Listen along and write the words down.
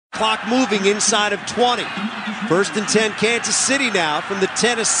clock moving inside of 20. First and 10, Kansas City now from the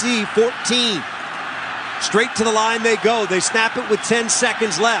Tennessee 14. Straight to the line they go. They snap it with 10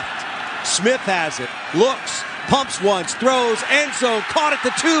 seconds left. Smith has it, looks, pumps once, throws, end zone, caught at the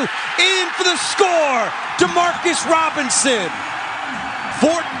 2, in for the score! DeMarcus Robinson.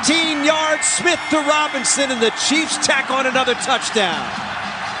 14 yards, Smith to Robinson, and the Chiefs tack on another touchdown.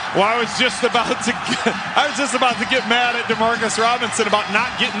 Well, I was just about to get mad at DeMarcus Robinson about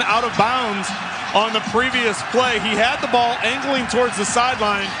not getting out of bounds on the previous play. He had the ball angling towards the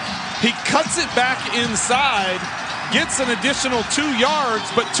sideline. He cuts it back inside, gets an additional 2 yards,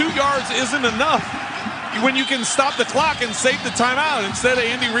 but 2 yards isn't enough when you can stop the clock and save the timeout. Instead,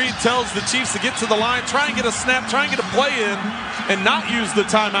 Andy Reid tells the Chiefs to get to the line, try and get a snap, try and get a play in, and not use the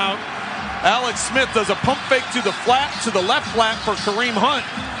timeout. Alex Smith does a pump fake to the left flat for Kareem Hunt,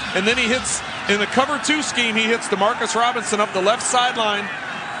 and then he hits, in the cover 2 scheme, he hits DeMarcus Robinson up the left sideline,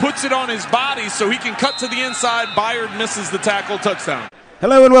 puts it on his body so he can cut to the inside. Byard misses the tackle, touchdown.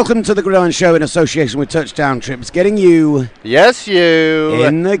 Hello and welcome to the Gridiron Show in association with Touchdown Trips, getting you... Yes, you!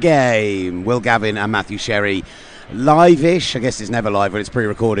 ...in the game. Will Gavin and Matthew Sherry. Live-ish. I guess it's never live when it's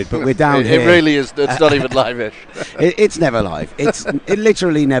pre-recorded, but we're down here. It really is. It's not even live-ish. It's never live. It's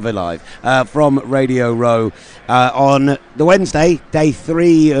literally never live. From Radio Row on the Wednesday, day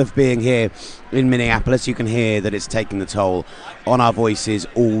 3 of being here in Minneapolis. You can hear that it's taking the toll on our voices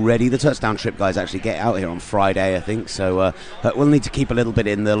already. The Touchdown Trip guys actually get out here on Friday, I think, so we'll need to keep a little bit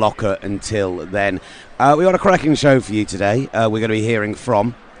in the locker until then. We got a cracking show for you today. We're going to be hearing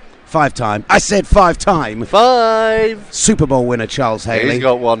from five-time Super Bowl winner Charles Haley. He's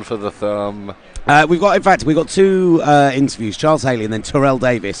got one for the thumb. We've got 2 interviews, Charles Haley and then Terrell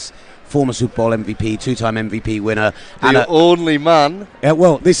Davis, former Super Bowl MVP, 2-time MVP winner. The only man.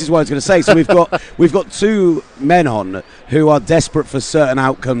 Well, this is what I was going to say. So we've got 2 men on who are desperate for certain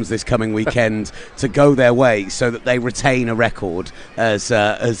outcomes this coming weekend to go their way so that they retain a record as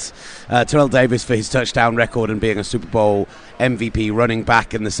Terrell Davis for his touchdown record and being a Super Bowl MVP running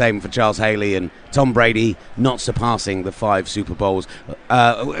back, and the same for Charles Haley and Tom Brady not surpassing the 5 Super Bowls.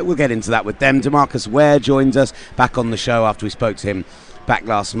 We'll get into that with them. DeMarcus Ware joins us back on the show after we spoke to him back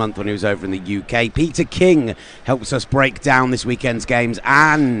last month when he was over in the UK. Peter King helps us break down this weekend's games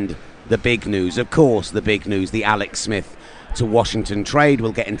and the big news, of course, the Alex Smith to Washington trade.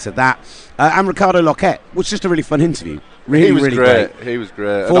 We'll get into that. And Ricardo Lockett was just a really fun interview. He was great. He was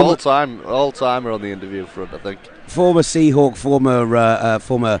great. An all-timer on the interview front, I think. Former Seahawk,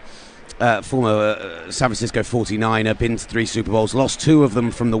 former San Francisco 49er, been to 3 Super Bowls, lost 2 of them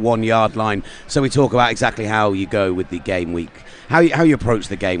from the 1-yard line. So we talk about exactly how you go with the game week, how you approach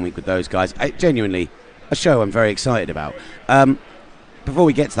the game week with those guys. Genuinely, a show I'm very excited about. Before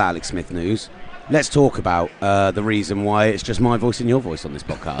we get to that Alex Smith news, let's talk about the reason why it's just my voice and your voice on this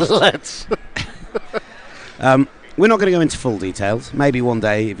podcast. Let's. We're not going to go into full details. Maybe one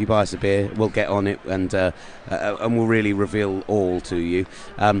day, if you buy us a beer, we'll get on it and we'll really reveal all to you.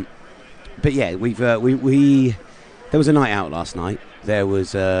 But yeah, there was a night out last night. There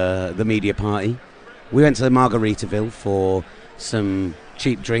was the media party. We went to Margaritaville for some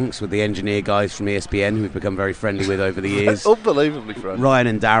cheap drinks with the engineer guys from ESPN, who we've become very friendly with over the years. Unbelievably friendly. Ryan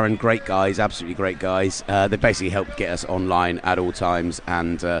and Darren, great guys, absolutely great guys. They basically helped get us online at all times,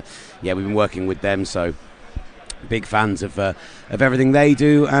 and we've been working with them, so big fans of everything they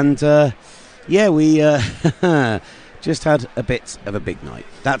do. And we just had a bit of a big night.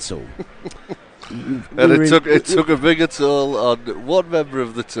 That's all. And it took a bigger toll on one member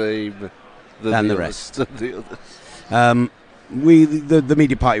of the team than the rest. The others. The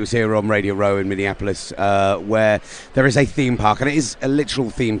media party was here on Radio Row in Minneapolis, where there is a theme park, and it is a literal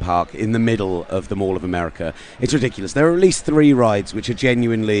theme park in the middle of the Mall of America. It's ridiculous. There are at least 3 rides which are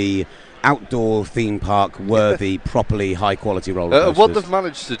genuinely outdoor theme park worthy, properly high quality roller coasters. What they've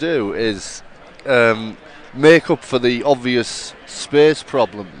managed to do is make up for the obvious space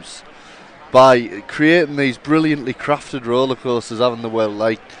problems by creating these brilliantly crafted roller coasters, haven't they? Well,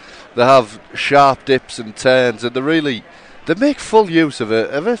 like, they have sharp dips and turns, and they make full use of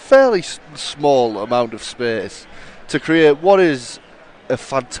a fairly small amount of space to create what is a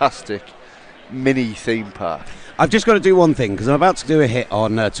fantastic mini theme park. I've just got to do one thing, because I'm about to do a hit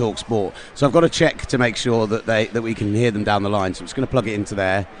on Talk Sport, so I've got to check to make sure that we can hear them down the line. So I'm just going to plug it into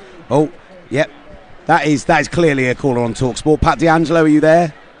there. Oh, yep, that is clearly a caller on Talk Sport. Pat D'Angelo, are you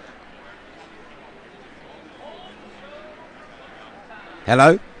there?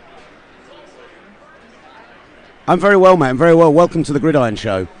 Hello? I'm very well, mate. I'm very well. Welcome to the Gridiron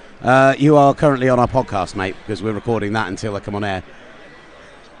Show. You are currently on our podcast, mate, because we're recording that until I come on air.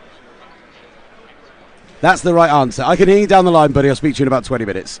 That's the right answer. I can hear you down the line, buddy. I'll speak to you in about 20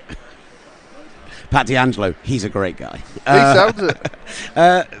 minutes. Pat D'Angelo, he's a great guy. He sounds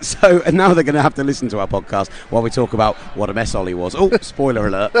it. So and now they're going to have to listen to our podcast while we talk about what a mess Ollie was. Oh, spoiler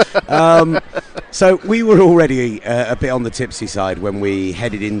alert. So we were already a bit on the tipsy side when we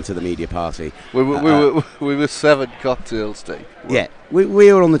headed into the media party. We were 7 cocktails deep. Yeah, we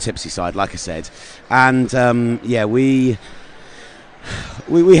were on the tipsy side, like I said. And, we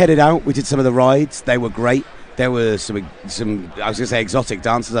headed out. We did some of the rides. They were great. There were some I was going to say exotic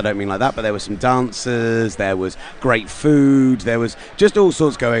dancers, I don't mean like that, but there were some dancers, there was great food, there was just all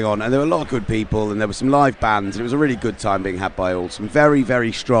sorts going on, and there were a lot of good people, and there were some live bands, and it was a really good time being had by all. Some very,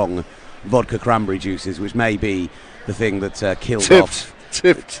 very strong vodka cranberry juices, which may be the thing that killed off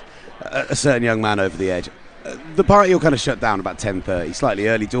a certain young man over the edge. The party all kind of shut down about 10:30, slightly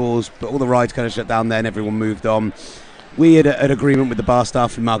early doors, but all the rides kind of shut down then, everyone moved on. We had an agreement with the bar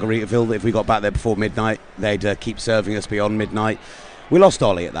staff in Margaritaville that if we got back there before midnight, they'd keep serving us beyond midnight. We lost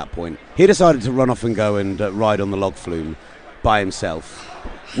Ollie at that point. He decided to run off and go and ride on the log flume by himself.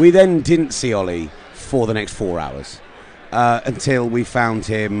 We then didn't see Ollie for the next 4 hours until we found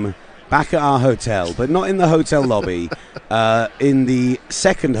him back at our hotel, but not in the hotel lobby, in the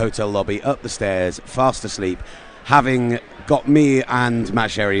second hotel lobby, up the stairs, fast asleep, having got me and Matt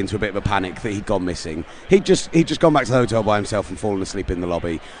Sherry into a bit of a panic that he'd gone missing. He'd just gone back to the hotel by himself and fallen asleep in the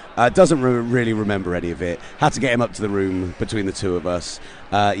lobby. Doesn't really remember any of it. Had to get him up to the room between the two of us.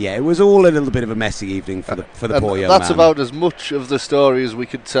 It was all a little bit of a messy evening for the poor young man. That's about as much of the story as we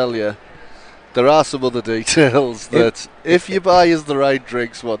could tell you. There are some other details that, if you buy us the right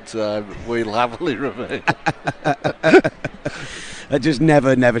drinks one time, we'll happily remain. Just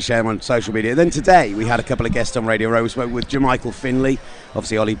never share them on social media. Then today we had a couple of guests on Radio Row. We spoke with Jermichael Finley,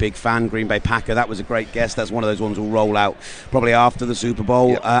 obviously Ollie big fan, Green Bay Packer. That was a great guest. That's one of those ones we'll roll out probably after the Super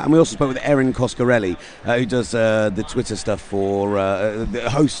Bowl. Yep. And we also spoke with Erin Coscarelli, who does the Twitter stuff for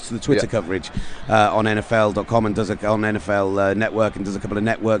hosts the Twitter coverage on NFL.com and does it on NFL Network and does a couple of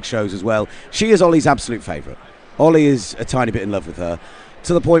network shows as well. She is Ollie's absolute favourite. Ollie is a tiny bit in love with her,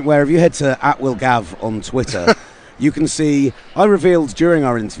 to the point where if you head to @WillGav on Twitter. You can see, I revealed during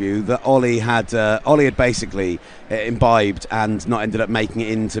our interview that Ollie had basically imbibed and not ended up making it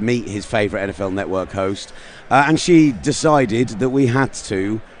in to meet his favourite NFL Network host. And she decided that we had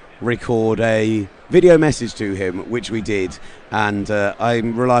to record a video message to him, which we did. And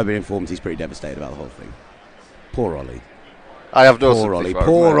I'm reliably informed he's pretty devastated about the whole thing. Poor Ollie. I have no Poor Ollie.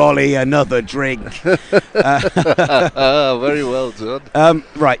 Poor Ollie, another drink. Very well done.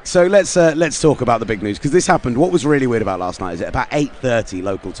 Right, so let's talk about the big news, because this happened. What was really weird about last night is at about 8:30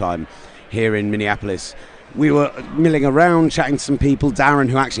 local time here in Minneapolis, we were milling around, chatting to some people. Darren,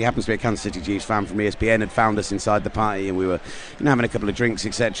 who actually happens to be a Kansas City Chiefs fan from ESPN, had found us inside the party, and we were having a couple of drinks,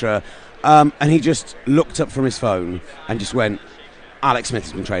 etc. And he just looked up from his phone and just went, Alex Smith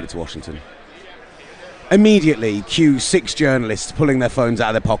has been traded to Washington. Immediately, cue 6 journalists pulling their phones out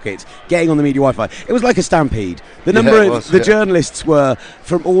of their pockets, getting on the media Wi-Fi. It was like a stampede. The number of journalists were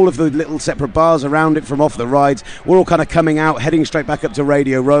from all of the little separate bars around it, from off the rides, were all kind of coming out, heading straight back up to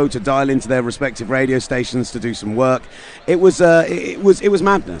Radio Row to dial into their respective radio stations to do some work. It was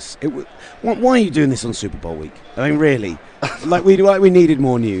madness. Why are you doing this on Super Bowl week? I mean, really, like we needed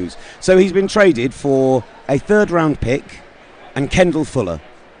more news. So he's been traded for a 3rd-round pick and Kendall Fuller.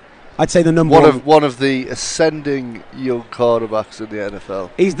 I'd say the number one of the ascending young quarterbacks in the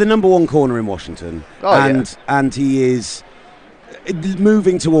NFL. He's the number 1 corner in Washington, and he is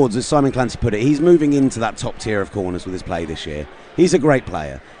moving towards, as Simon Clancy put it, he's moving into that top tier of corners with his play this year. He's a great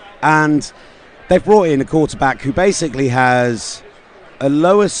player, and they've brought in a quarterback who basically has a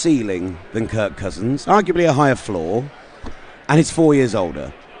lower ceiling than Kirk Cousins, arguably a higher floor, and he's 4 years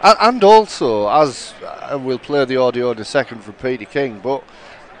older. And also, as we'll play the audio in a second from Peter King, but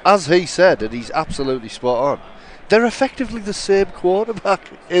as he said, and he's absolutely spot on, they're effectively the same quarterback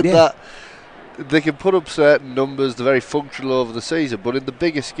in that they can put up certain numbers, they're very functional over the season, but in the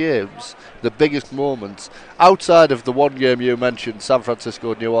biggest games, the biggest moments, outside of the one game you mentioned, San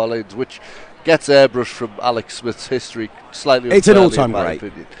Francisco, New Orleans, which gets airbrushed from Alex Smith's history slightly. It's an all-time great.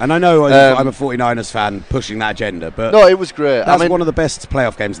 Opinion. And I know I'm a 49ers fan pushing that agenda, but no, it was great. That's one of the best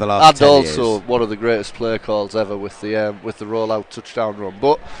playoff games of the last 10 years. And also one of the greatest play calls ever with the rollout touchdown run.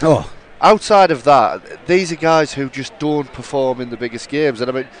 But outside of that, these are guys who just don't perform in the biggest games.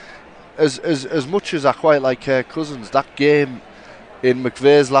 And I mean, as much as I quite like Kirk Cousins, that game in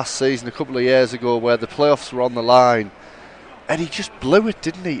McVay's last season a couple of years ago where the playoffs were on the line, and he just blew it,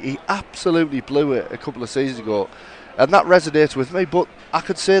 didn't he? He absolutely blew it a couple of seasons ago. And that resonates with me. But I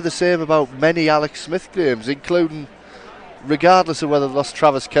could say the same about many Alex Smith games, including regardless of whether they lost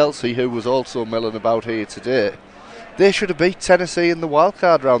Travis Kelce, who was also milling about here today, they should have beat Tennessee in the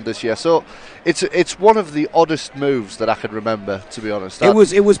wildcard round this year. So it's one of the oddest moves that I can remember, to be honest. It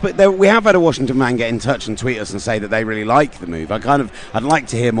was, but we have had a Washington man get in touch and tweet us and say that they really like the move. I'd like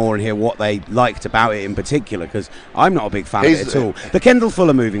to hear more and hear what they liked about it in particular, because I'm not a big fan of it at all. The Kendall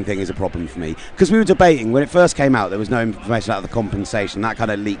Fuller moving thing is a problem for me, because we were debating when it first came out. There was no information out of the compensation that kind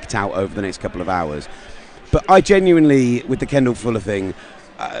of leaked out over the next couple of hours. But I genuinely, with the Kendall Fuller thing,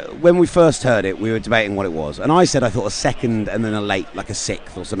 when we first heard it, we were debating what it was, and I said I thought a second and then a late, like a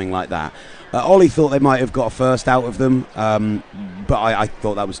sixth or something like that. Ollie thought they might have got a first out of them, but I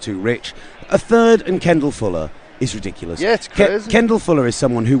thought that was too rich. A third and Kendall Fuller is ridiculous. Yeah, it's crazy. Kendall Fuller is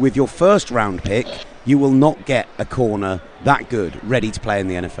someone who, with your first round pick, you will not get a corner that good ready to play in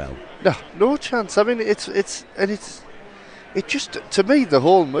the NFL. No chance. I mean, it just, to me, the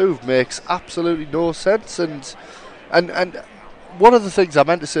whole move makes absolutely no sense, and one of the things I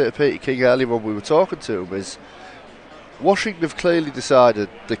meant to say to Peter King earlier when we were talking to him is Washington have clearly decided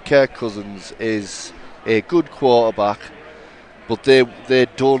that Kirk Cousins is a good quarterback, but they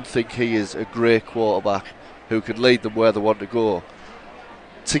don't think he is a great quarterback who could lead them where they want to go.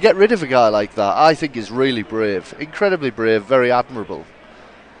 To get rid of a guy like that, I think, is really brave, incredibly brave, very admirable.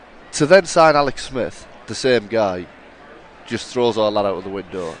 To then sign Alex Smith, the same guy, just throws all that out of the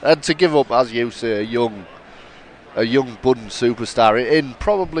window. And to give up, as you say, a young budding superstar in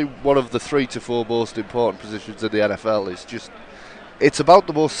probably one of the 3 to 4 most important positions in the NFL is just, it's about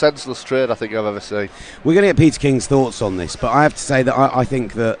the most senseless trade I think I've ever seen. We're going to get Peter King's thoughts on this, but I have to say that I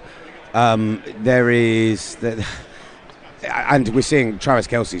think that there is... And we're seeing Travis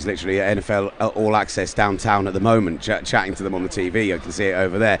Kelce's literally at NFL All Access downtown at the moment, chatting to them on the TV. You can see it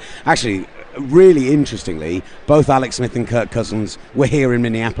over there. Actually, really interestingly, both Alex Smith and Kirk Cousins were here in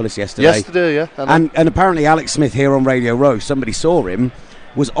Minneapolis yesterday. Yeah. And apparently Alex Smith here on Radio Row, somebody saw him,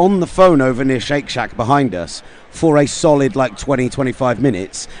 was on the phone over near Shake Shack behind us for a solid 20-25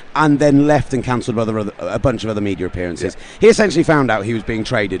 minutes, and then left and cancelled a bunch of other media appearances. Yeah. He essentially found out he was being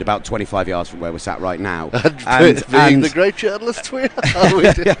traded about 25 yards from where we're sat right now. and the great journalist we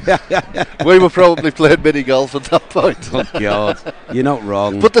we were probably playing mini golf at that point. Oh God, you're not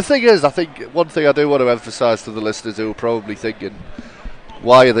wrong. But the thing is, I think one thing I do want to emphasise to the listeners who are probably thinking,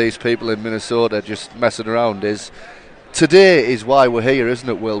 why are these people in Minnesota just messing around, is today is why we're here, isn't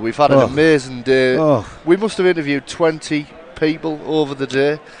it, Will? We've had an amazing day. We must have interviewed 20 people over the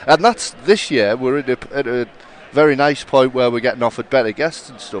day. And that's this year. We're at a very nice point where we're getting offered better guests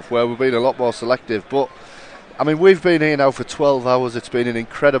and stuff, where we're being a lot more selective. But, I mean, we've been here now for 12 hours. It's been an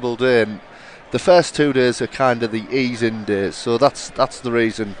incredible day. And the first 2 days are kind of the ease-in days. So that's the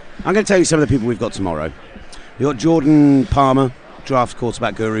reason. I'm going to tell you some of the people we've got tomorrow. We've got Jordan Palmer, draft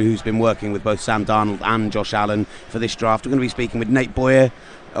quarterback guru, who's been working with both Sam Darnold and Josh Allen for this draft. We're going to be speaking with Nate Boyer,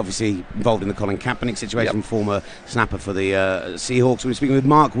 obviously involved in the Colin Kaepernick situation, former snapper for the Seahawks. We're speaking with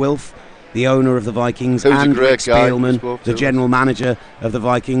Mark Wilf, the owner of the Vikings, and Rick Spielman, the general manager of the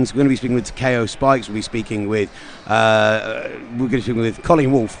Vikings. We're going to be speaking with Takeo Spikes. We're going to be speaking with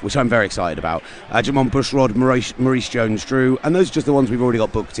Colin Wolfe, which I'm very excited about. Jamon Bushrod, Maurice Jones-Drew, and those are just the ones we've already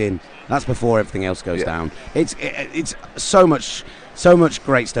got booked in. That's before everything else goes down. It's so much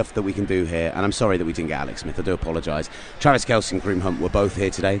great stuff that we can do here, and I'm sorry that we didn't get Alex Smith. I do apologise. Travis Kelce and Kareem Hunt were both here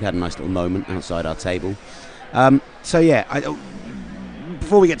today. They had a nice little moment outside our table.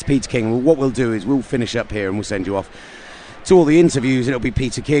 Before we get to Peter King, what we'll do is we'll finish up here and we'll send you off to all the interviews. It'll be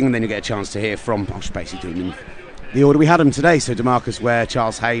Peter King, and then you'll get a chance to hear from, I should basically do them in the order we had them today. So DeMarcus Ware,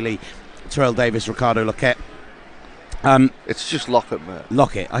 Charles Haley, Terrell Davis, Ricardo Lockett. It's just Lockett, mate.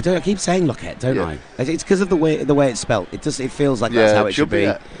 Lockett. I keep saying Lockett, don't I? It's because of the way it's spelt. It feels like that's how it should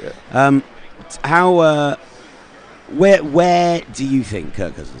be. Where do you think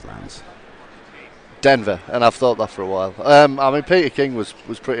Kirk Cousins lands? Denver, and I've thought that for a while. I mean, Peter King was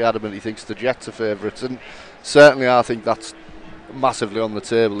pretty adamant he thinks the Jets are favourites, and certainly I think that's massively on the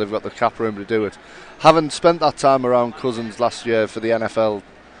table. They've got the cap room to do it. Having spent that time around Cousins last year for the NFL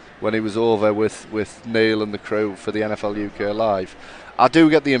when he was over with Neil and the crew for the NFL UK Live, I do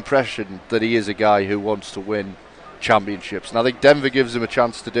get the impression that he is a guy who wants to win championships, and I think Denver gives him a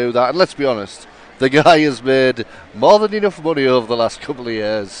chance to do that. And let's be honest, the guy has made more than enough money over the last couple of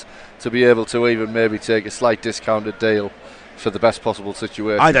years to be able to even maybe take a slight discounted deal for the best possible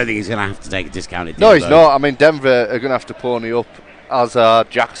situation. I don't think he's going to have to take a discounted deal. No, he's not. I mean, Denver are going to have to pony up, as are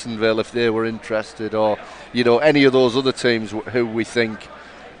Jacksonville if they were interested, or any of those other teams who we think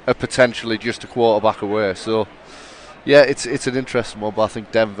are potentially just a quarterback away. So Yeah, it's an interesting one, but I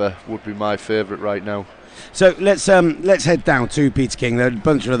think Denver would be my favourite right now. So let's head down to Peter King. There are a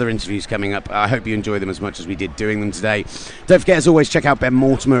bunch of other interviews coming up. I hope you enjoy them as much as we did doing them today. Don't forget, as always, check out Ben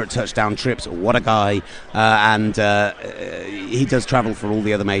Mortimer at Touchdown Trips. What a guy. And he does travel for all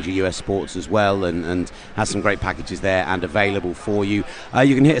the other major US sports as well, and has some great packages there and available for you.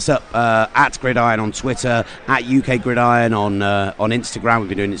 You can hit us up at Gridiron on Twitter, at UK Gridiron on Instagram. We've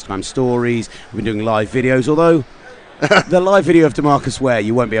been doing Instagram stories. We've been doing live videos, although the live video of DeMarcus Ware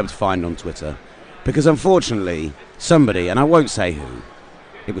you won't be able to find on Twitter. Because unfortunately, somebody, and I won't say who,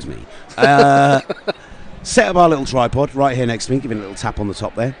 it was me, set up our little tripod right here next to me, giving a little tap on the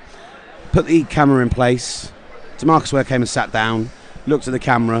top there, put the camera in place. DeMarcus Ware came and sat down, looked at the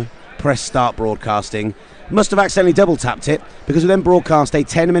camera, pressed start broadcasting, must have accidentally double tapped it, because we then broadcast a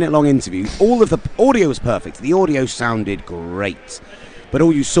 10-minute long interview. All of the audio was perfect. The audio sounded great. But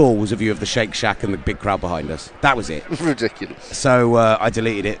all you saw was a view of the Shake Shack and the big crowd behind us. That was it. Ridiculous. So I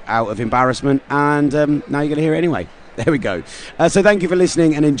deleted it out of embarrassment, and now you're going to hear it anyway. There we go. So thank you for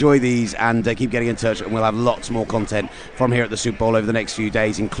listening, and enjoy these, and keep getting in touch, and we'll have lots more content from here at the Super Bowl over the next few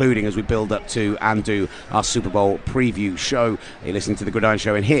days, including as we build up to and do our Super Bowl preview show. You're listening to The Gridiron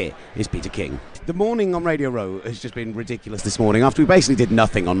Show, and here is Peter King. The morning on Radio Row has just been ridiculous this morning, after we basically did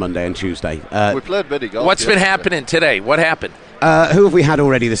nothing on Monday and Tuesday. We played mini golf. What's been happening today? What happened? Who have we had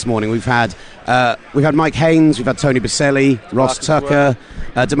already this morning? We've had Mike Haynes, we've had Tony Baselli, Ross Tucker,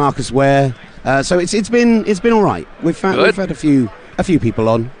 DeMarcus Ware. So it's been all right. We've had a few people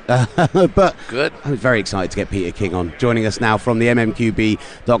on, but good. I was very excited to get Peter King on, joining us now from the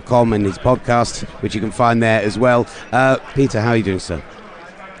mmqb.com and his podcast, which you can find there as well. Peter, how are you doing, sir?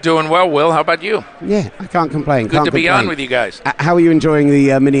 Doing well, Will. How about you? Yeah, I can't complain. Good to be on with you guys. How are you enjoying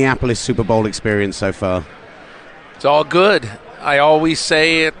the Minneapolis Super Bowl experience so far? It's all good. I always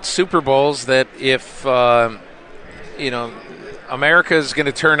say at Super Bowls that if America is going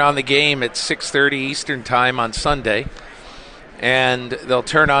to turn on the game at 6:30 Eastern Time on Sunday, and they'll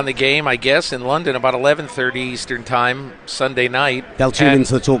turn on the game, I guess, in London about 11:30 Eastern Time Sunday night. They'll tune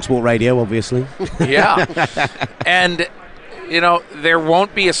into the TalkSport radio, obviously. Yeah, and there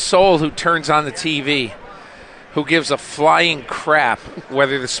won't be a soul who turns on the TV who gives a flying crap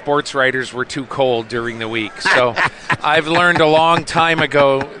whether the sports writers were too cold during the week. So I've learned a long time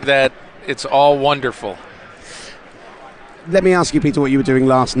ago that it's all wonderful. Let me ask you, Peter, what you were doing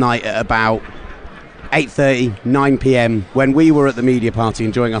last night at about 8:30, 9 p.m, when we were at the media party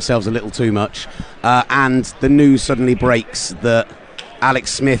enjoying ourselves a little too much, and the news suddenly breaks that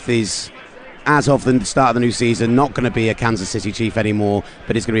Alex Smith is, as of the start of the new season, not going to be a Kansas City Chief anymore,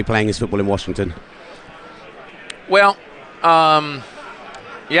 but is going to be playing his football in Washington. Well, I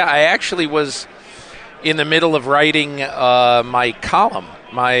actually was in the middle of writing my column,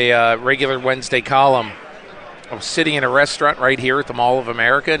 my regular Wednesday column. I was sitting in a restaurant right here at the Mall of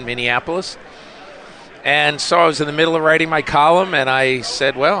America in Minneapolis. And so I was in the middle of writing my column, and I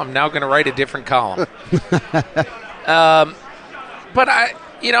said, well, I'm now going to write a different column. But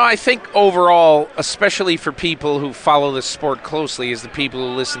I think overall, especially for people who follow the sport closely, is the people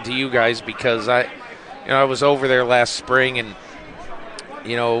who listen to you guys, because I was over there last spring, and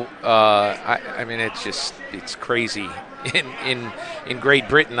it's crazy in Great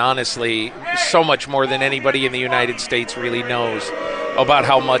Britain. Honestly, so much more than anybody in the United States really knows about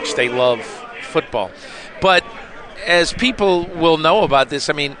how much they love football. But as people will know about this,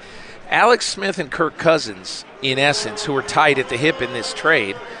 I mean, Alex Smith and Kirk Cousins, in essence, who are tied at the hip in this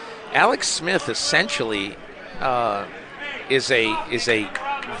trade. Alex Smith essentially is a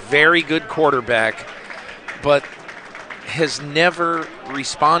very good quarterback, but has never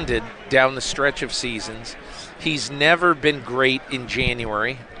responded down the stretch of seasons. He's never been great in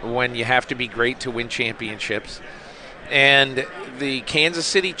January, when you have to be great to win championships. And the Kansas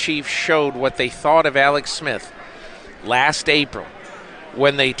City Chiefs showed what they thought of Alex Smith last April,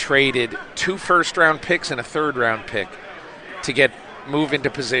 when they traded 2 first-round picks and a third-round pick to move into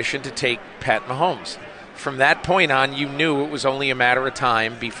position to take Pat Mahomes. From that point on, you knew it was only a matter of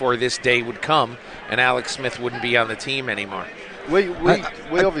time before this day would come and Alex Smith wouldn't be on the team anymore. We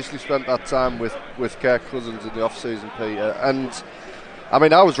obviously spent that time with Kirk Cousins in the off-season, Peter, and I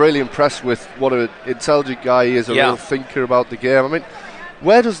mean, I was really impressed with what an intelligent guy he is, a real thinker about the game. I mean,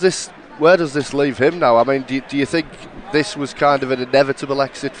 where does this leave him now? I mean, do you think this was kind of an inevitable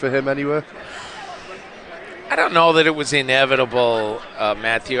exit for him anyway? I don't know that it was inevitable,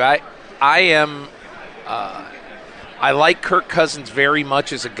 Matthew. I like Kirk Cousins very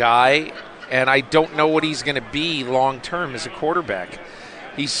much as a guy, and I don't know what he's going to be long-term as a quarterback.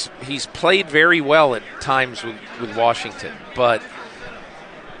 He's played very well at times with Washington, but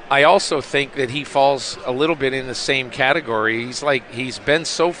I also think that he falls a little bit in the same category. He's been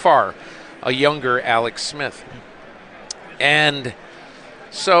so far a younger Alex Smith. And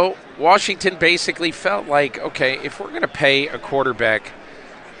so Washington basically felt like, okay, if we're going to pay a quarterback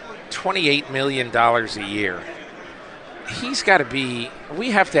 $28 million a year, he's got to be,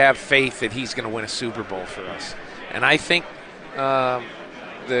 we have to have faith that he's going to win a Super Bowl for us. And I think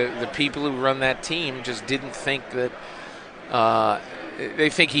the people who run that team just didn't think that, they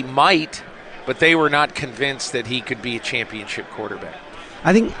think he might, but they were not convinced that he could be a championship quarterback.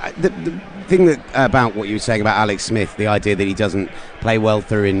 I think the thing that about what you were saying about Alex Smith, the idea that he doesn't play well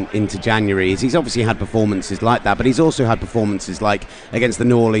through into January, is he's obviously had performances like that, but he's also had performances like against the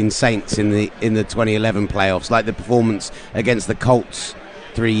New Orleans Saints in the 2011 playoffs, like the performance against the Colts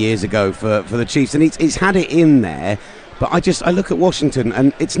 3 years ago for the Chiefs, and he's had it in there. But I look at Washington,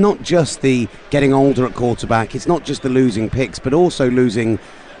 and it's not just the getting older at quarterback, it's not just the losing picks, but also losing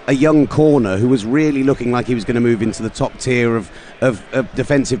a young corner who was really looking like he was going to move into the top tier of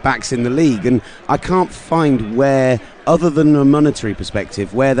defensive backs in the league. And I can't find where, other than a monetary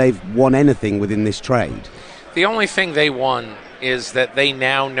perspective, where they've won anything within this trade. The only thing they won is that they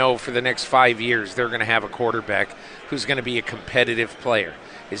now know for the next 5 years they're going to have a quarterback who's going to be a competitive player.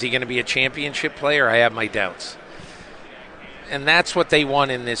 Is he going to be a championship player? I have my doubts. And that's what they won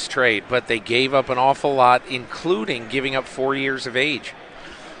in this trade. But they gave up an awful lot, including giving up 4 years of age.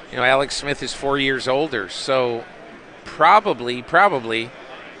 You know, Alex Smith is 4 years older, so probably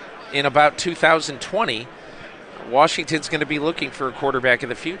in about 2020, Washington's going to be looking for a quarterback of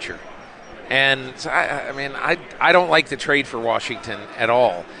the future. And I don't like the trade for Washington at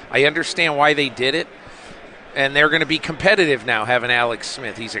all. I understand why they did it, and they're going to be competitive now having Alex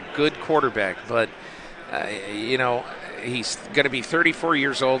Smith. He's a good quarterback, but he's going to be 34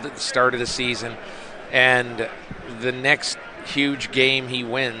 years old at the start of the season, and the next huge game he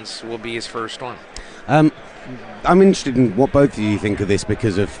wins will be his first one. I'm interested in what both of you think of this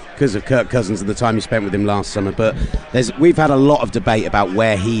because of Kirk Cousins and the time you spent with him last summer. But we've had a lot of debate about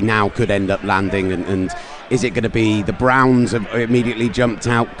where he now could end up landing, and is it going to be the Browns have immediately jumped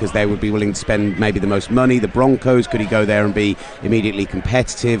out because they would be willing to spend maybe the most money? The Broncos, could he go there and be immediately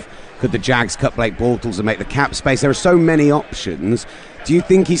competitive? Could the Jags cut Blake Bortles and make the cap space? There are so many options. Do you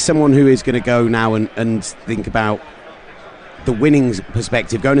think he's someone who is going to go now and think about the winning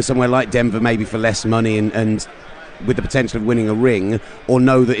perspective, going to somewhere like Denver maybe for less money and with the potential of winning a ring, or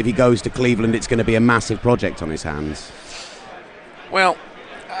know that if he goes to Cleveland it's going to be a massive project on his hands? Well,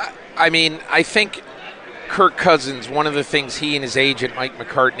 I think Kirk Cousins, one of the things he and his agent Mike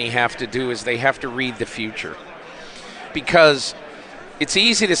McCartney have to do is they have to read the future. Because it's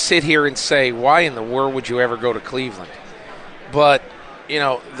easy to sit here and say, why in the world would you ever go to Cleveland? But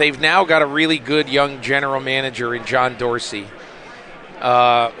they've now got a really good young general manager in John Dorsey,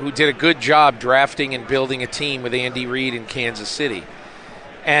 who did a good job drafting and building a team with Andy Reid in Kansas City.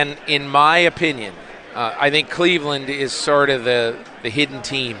 And in my opinion, I think Cleveland is sort of the hidden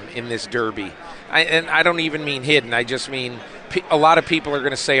team in this derby. And I don't even mean hidden. I just mean a lot of people are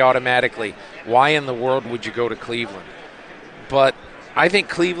going to say automatically, why in the world would you go to Cleveland? But I think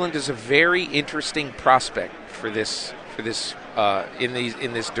Cleveland is a very interesting prospect for this in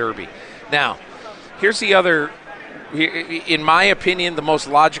this derby. Now, here's the other. In my opinion, the most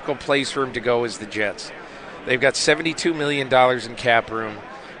logical place for him to go is the Jets. They've got $72 million in cap room.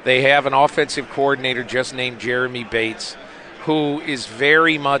 They have an offensive coordinator just named Jeremy Bates, who is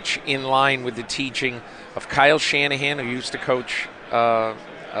very much in line with the teaching of Kyle Shanahan, who used to coach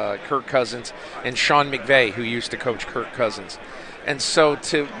Kirk Cousins, and Sean McVay, who used to coach Kirk Cousins. And so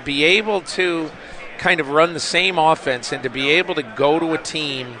to be able to kind of run the same offense and to be able to go to a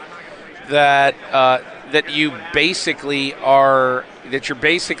team that you're basically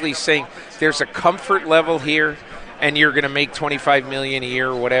saying there's a comfort level here and you're going to make $25 million a year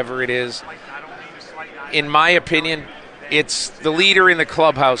or whatever it is. In my opinion, it's the leader in the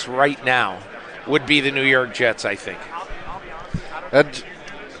clubhouse right now would be the New York Jets, I think. And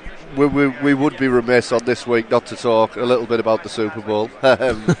we would be remiss on this week not to talk a little bit about the Super Bowl.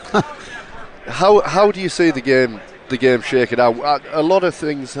 How do you see the game shaking out? A lot of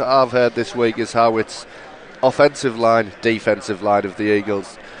things I've heard this week is how it's offensive line, defensive line of the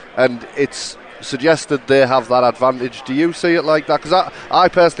Eagles, and it's suggested they have that advantage. Do you see it like that? Because I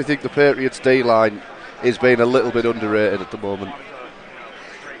personally think the Patriots D-line is being a little bit underrated at the moment.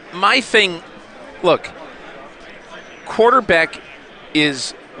 My thing, look, quarterback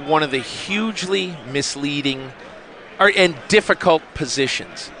is one of the hugely misleading and difficult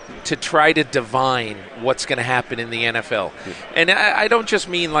positions to try to divine what's going to happen in the NFL. And I don't just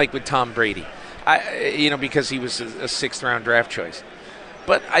mean like with Tom Brady, because he was a sixth-round draft choice.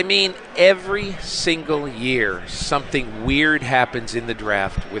 But, I mean, every single year, something weird happens in the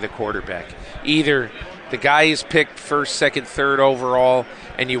draft with a quarterback. Either the guy is picked first, second, third overall,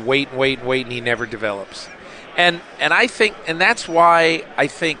 and you wait, and he never develops. And I think, and that's why I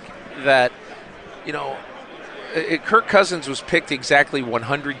think that, Kirk Cousins was picked exactly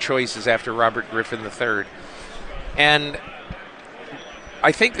 100 choices after Robert Griffin III. And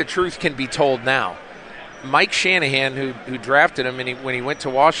I think the truth can be told now. Mike Shanahan, who drafted him when he went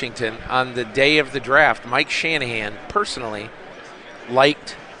to Washington, on the day of the draft, Mike Shanahan personally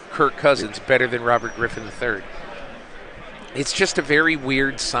liked Kirk Cousins better than Robert Griffin III. It's just a very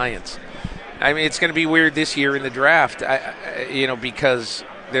weird science. I mean, it's going to be weird this year in the draft, because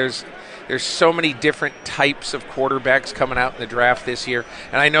there's so many different types of quarterbacks coming out in the draft this year.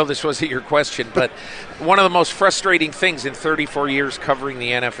 And I know this wasn't your question, but one of the most frustrating things in 34 years covering the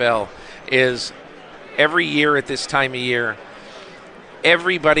NFL is every year at this time of year,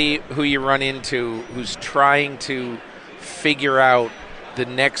 everybody who you run into who's trying to figure out the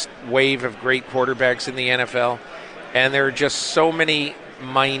next wave of great quarterbacks in the NFL, and there are just so many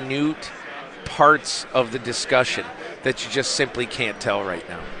minute parts of the discussion that you just simply can't tell right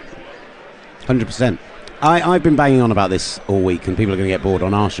now. 100%. I've been banging on about this all week, and people are going to get bored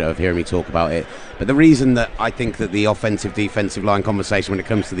on our show of hearing me talk about it. But the reason that I think that the offensive-defensive line conversation when it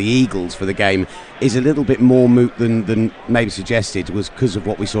comes to the Eagles for the game is a little bit more moot than maybe suggested was because of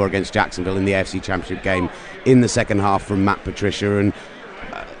what we saw against Jacksonville in the AFC Championship game in the second half from Matt Patricia, and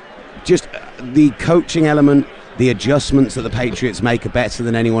just the coaching element, the adjustments that the Patriots make are better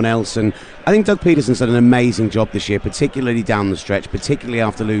than anyone else. And I think Doug Peterson's done an amazing job this year, particularly down the stretch, particularly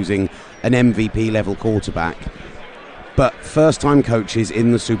after losing an MVP-level quarterback. But first-time coaches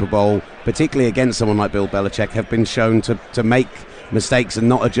in the Super Bowl, particularly against someone like Bill Belichick, have been shown to make mistakes and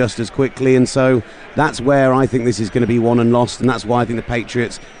not adjust as quickly. And so that's where I think this is going to be won and lost. And that's why I think the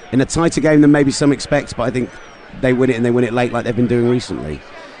Patriots, in a tighter game than maybe some expect, but I think they win it, and they win it late like they've been doing recently.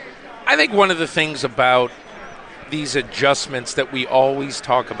 I think one of the things about these adjustments that we always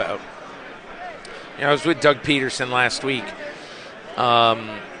talk about, I was with Doug Peterson last week.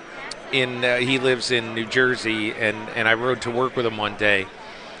 He lives in New Jersey, and I rode to work with him one day.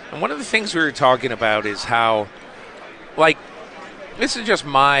 And one of the things we were talking about is how, this is just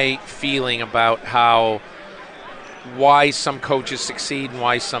my feeling about why some coaches succeed and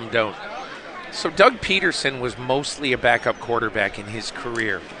why some don't. So Doug Peterson was mostly a backup quarterback in his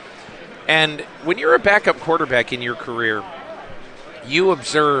career. And when you're a backup quarterback in your career, you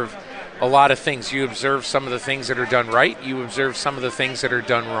observe a lot of things. You observe some of the things that are done right. You observe some of the things that are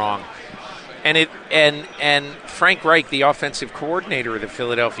done wrong. And Frank Reich, the offensive coordinator of the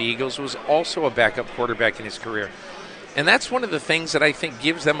Philadelphia Eagles, was also a backup quarterback in his career. And that's one of the things that I think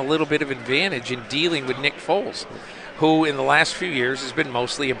gives them a little bit of advantage in dealing with Nick Foles, who in the last few years has been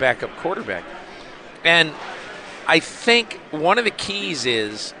mostly a backup quarterback. And I think one of the keys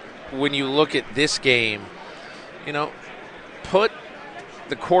is, when you look at this game, put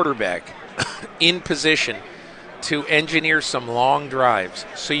the quarterback in position to engineer some long drives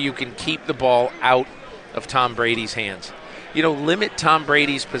so you can keep the ball out of Tom Brady's hands. Limit Tom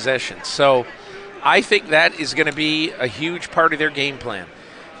Brady's possessions. So I think that is going to be a huge part of their game plan.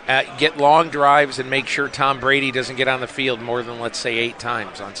 Get long drives and make sure Tom Brady doesn't get on the field more than, let's say, 8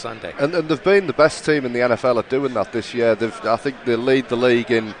 times on Sunday. And they've been the best team in the NFL at doing that this year. I think they lead the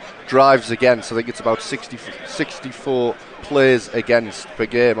league in drives against. I think it's about 64 plays against per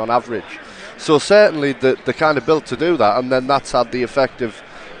game on average. So certainly they're kind of built to do that, and then that's had the effect of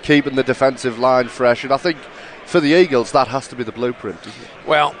keeping the defensive line fresh. And I think for the Eagles, that has to be the blueprint, isn't it?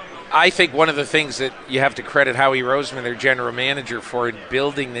 Well, I think one of the things that you have to credit Howie Roseman, their general manager, for in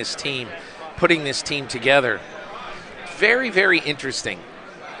building this team, putting this team together, very, very interesting,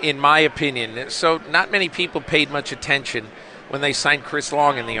 in my opinion. So not many people paid much attention when they signed Chris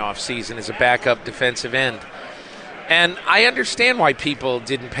Long in the offseason as a backup defensive end. And I understand why people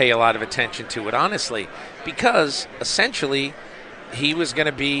didn't pay a lot of attention to it, honestly, because essentially he was going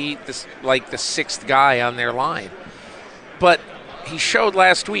to be the 6th guy on their line. But he showed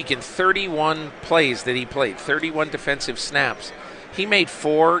last week in 31 plays that he played, 31 defensive snaps, he made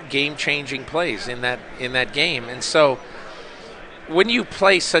 4 game-changing plays in that game. And so when you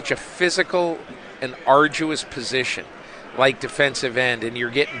play such a physical and arduous position like defensive end and you're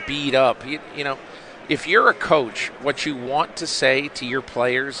getting beat up, if you're a coach, what you want to say to your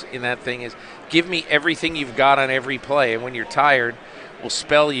players in that thing is, give me everything you've got on every play, and when you're tired, we'll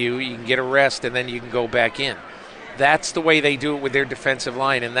spell you can get a rest, and then you can go back in. That's the way they do it with their defensive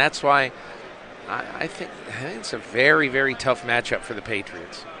line, and that's why I think it's a very, very tough matchup for the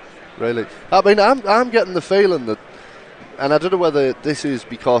Patriots. Really? I mean, I'm getting the feeling that And I don't know whether this is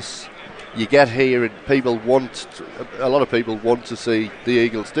because you get here and a lot of people want to see the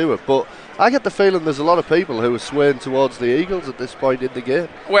Eagles do it, but I get the feeling there's a lot of people who are swaying towards the Eagles at this point in the game.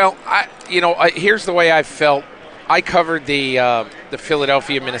 Well, here's the way I felt. I covered the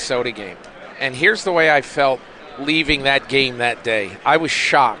Philadelphia-Minnesota game, and here's the way I felt leaving that game that day. I was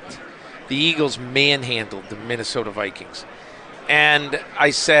shocked. The Eagles manhandled the Minnesota Vikings. And I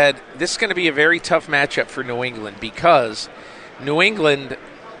said, this is going to be a very tough matchup for New England because New England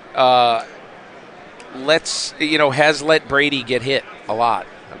has let Brady get hit a lot,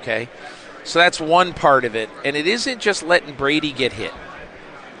 okay? So that's one part of it. And it isn't just letting Brady get hit.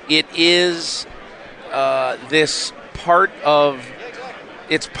 It is it's part of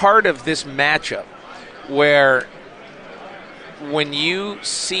this matchup where when you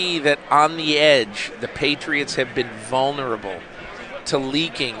see that on the edge, the Patriots have been vulnerable to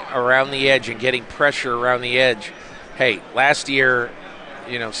leaking around the edge and getting pressure around the edge. Hey, last year,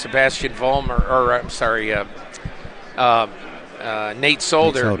 Sebastian Vollmer, Nate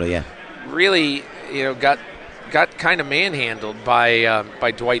Solder, really, got kind of manhandled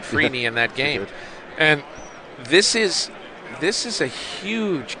by Dwight Freeney in that game. And this is a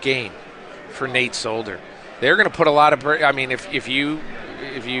huge game for Nate Solder. They're going to put a lot of. I mean, if you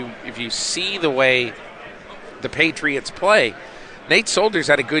see the way the Patriots play, Nate Solder's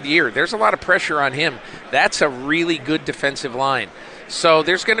had a good year. There's a lot of pressure on him. That's a really good defensive line. So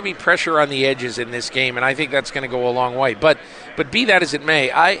there's going to be pressure on the edges in this game, and I think that's going to go a long way. But be that as it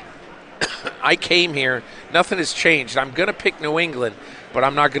may, I came here. Nothing has changed. I'm going to pick New England, but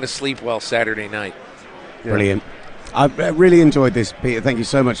I'm not going to sleep well Saturday night. Yeah. Brilliant. I've really enjoyed this, Peter. Thank you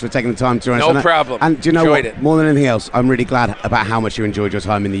so much for taking the time to join us. No problem. And do you know enjoyed what? It. More than anything else, I'm really glad about how much you enjoyed your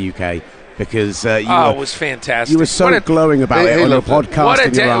time in the UK because it was fantastic. You were so glowing about it on your podcast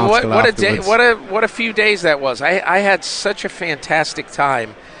and your article afterwards. What a few days that was. I had such a fantastic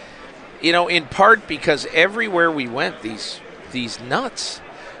time. In part because everywhere we went, these nuts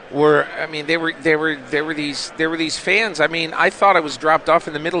were. I mean, there were these fans. I mean, I thought I was dropped off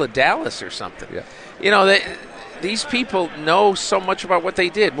in the middle of Dallas or something. Yeah. These people know so much about what they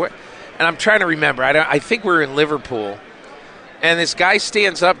did. And I'm trying to remember. I think we're in Liverpool. And this guy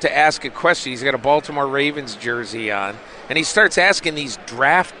stands up to ask a question. He's got a Baltimore Ravens jersey on. And he starts asking this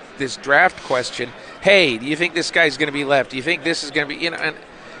draft question. Hey, do you think this guy's going to be left? Do you think this is going to be... And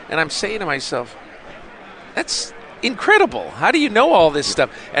I'm saying to myself, that's incredible. How do you know all this stuff?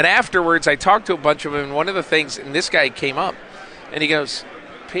 And afterwards, I talked to a bunch of them. And one of the things... And this guy came up. And he goes,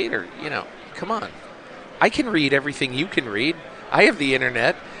 Peter, come on. I can read everything you can read. I have the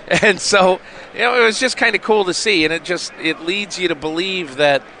internet. And so, it was just kind of cool to see. And it leads you to believe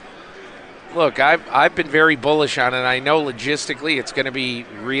that, look, I've been very bullish on it. I know logistically it's going to be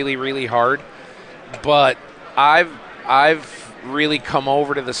really, really hard. But I've really come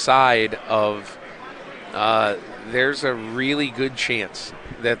over to the side of there's a really good chance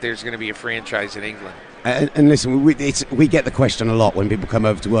that there's going to be a franchise in England. And listen, we get the question a lot when people come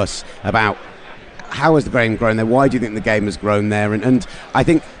over to us about how has the game grown there? Why do you think the game has grown there? And I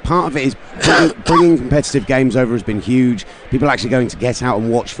think part of it is bringing competitive games over has been huge. People actually going to get out and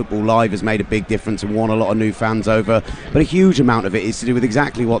watch football live has made a big difference and won a lot of new fans over. But a huge amount of it is to do with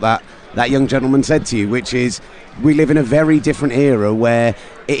exactly what that young gentleman said to you, which is we live in a very different era where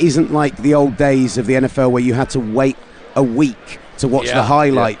it isn't like the old days of the NFL where you had to wait a week to watch the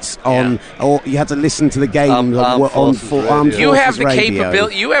highlights on, or you had to listen to the game on Armed Forces You have the Radio.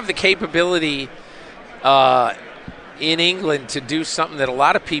 You have the capability in England to do something that a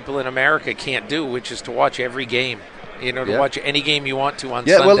lot of people in America can't do, which is to watch every game. To watch any game you want to on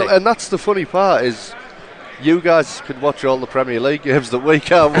Sunday. Yeah, well, and that's the funny part is you guys can watch all the Premier League games that we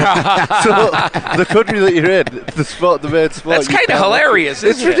can't watch. So the country that you're in, the main sport. That's kind of hilarious,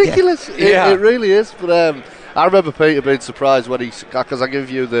 isn't it? It's ridiculous. It really is. But I remember Peter being surprised when because I give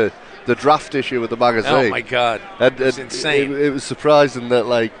you the draft issue of the magazine. Oh my God, it's insane. It was surprising that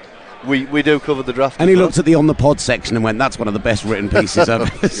we do cover the draft. And he looked at the On the Pod section and went, that's one of the best written pieces I've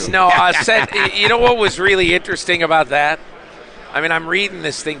ever seen. No, I said, you know what was really interesting about that? I mean, I'm reading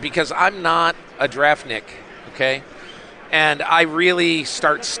this thing because I'm not a draftnik, okay? And I really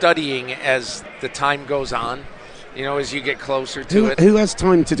start studying as the time goes on, as you get closer to it. Who has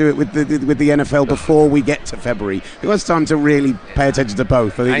time to do it with the NFL before we get to February? Who has time to really pay attention to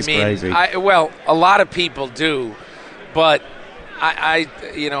both? I think it's crazy. Well, a lot of people do, but I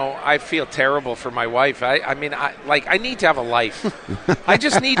feel terrible for my wife. I need to have a life. I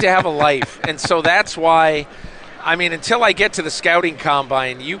just need to have a life. And so that's why, until I get to the scouting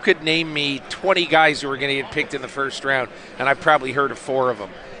combine, you could name me 20 guys who are going to get picked in the first round, and I've probably heard of 4 of them.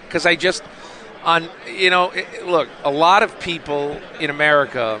 Because Look, a lot of people in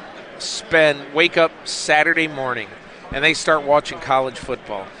America wake up Saturday morning and they start watching college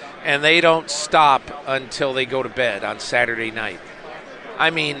football, and they don't stop until they go to bed on Saturday night. I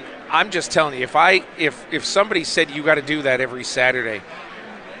mean, I'm just telling you, if somebody said you got to do that every Saturday,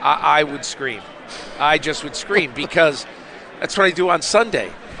 I would scream. I just would scream, because that's what I do on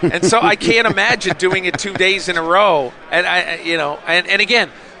Sunday. And so I can't imagine doing it 2 days in a row. And I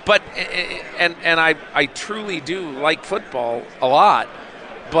truly do like football a lot,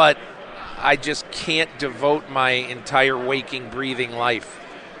 but I just can't devote my entire waking, breathing life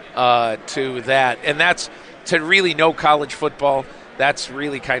to that. And that's, to really know college football, that's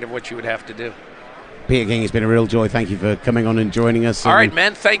really kind of what you would have to do. Peter King, it's been a real joy. Thank you for coming on and joining us. All right,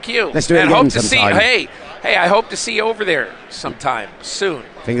 man. Thank you. Let's do it again sometime. Hey, I hope to see you over there sometime soon.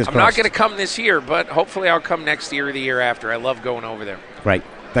 Fingers I'm crossed. not going to come this year, but hopefully I'll come next year or the year after. I love going over there. Great.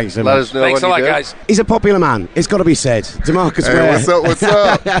 Thank you so Let much. us know Thanks a when lot, you do. guys. He's a popular man. It's got to be said. DeMarcus Hey, Ware. what's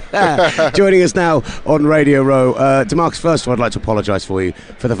up? Joining us now on Radio Row. DeMarcus, first of all, I'd like to apologise for you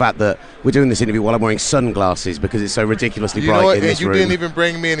for the fact that we're doing this interview while I'm wearing sunglasses because it's so ridiculously You bright know what? in this And you room. didn't even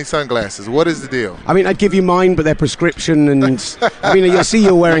bring me any sunglasses. What is the deal? I mean, I'd give you mine, but they're prescription, and I mean, you'll see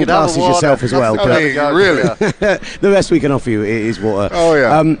you're wearing You can have a glasses water. yourself as well. I But mean, really? the best we can offer you is water. Oh,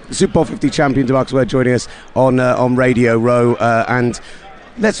 yeah. Super Bowl 50 champion DeMarcus Ware joining us on Radio Row, and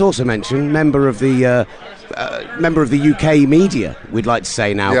let's also mention member of the UK media. We'd like to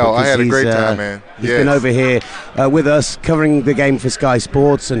say now. Yo, I because had a he's, great time, man. He's Yes. been over here with us, covering the game for Sky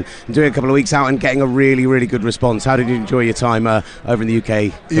Sports and doing a couple of weeks out and getting a really, really good response. How did you enjoy your time over in the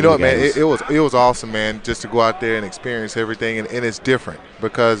UK? You know what, man? games? It was awesome, man. Just to go out there and experience everything, and it's different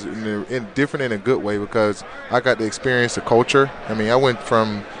because different in a good way, because I got to experience the culture. I mean, I went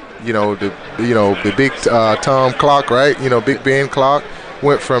from the big Tom clock, right? Big Ben clock.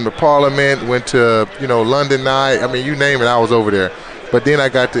 Went from the Parliament, went to London night. I mean, you name it, I was over there. But then I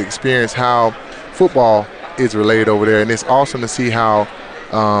got to experience how football is relayed over there, and it's awesome to see how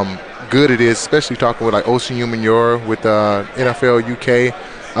good it is, especially talking with like Ocean Umanure with NFL UK.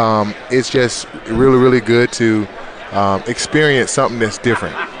 It's just really, really good to experience something that's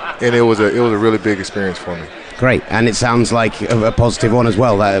different, and it was a really big experience for me. Great, and it sounds like a positive one as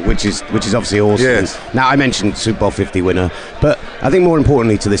well, which is obviously awesome. Yes. Now, I mentioned Super Bowl 50 winner, but I think more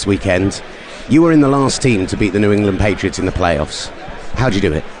importantly to this weekend, you were in the last team to beat the New England Patriots in the playoffs. How'd you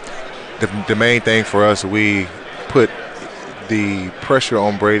do it? The main thing for us, we put the pressure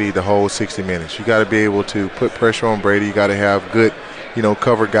on Brady the whole 60 minutes. You got to be able to put pressure on Brady. You got to have good,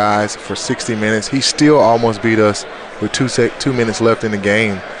 cover guys for 60 minutes. He still almost beat us with 2 minutes left in the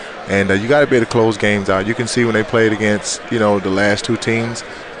game. And you got to be able to close games out. You can see when they played against, the last two teams,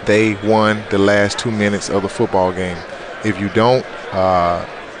 they won the last 2 minutes of the football game. If you don't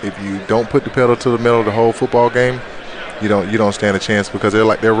put the pedal to the metal of the whole football game, you don't stand a chance, because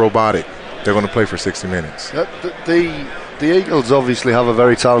they're robotic. They're going to play for 60 minutes. The Eagles obviously have a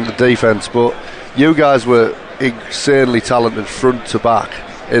very talented defense, but you guys were insanely talented front to back,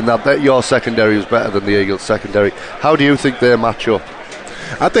 in that your secondary was better than the Eagles' secondary. How do you think they match up?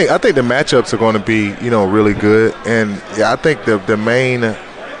 I think the matchups are going to be really good, and I think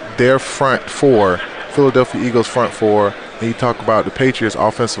their front four, Philadelphia Eagles front four, and you talk about the Patriots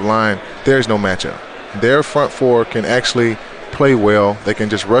offensive line, there's no matchup. Their front four can actually play well. They can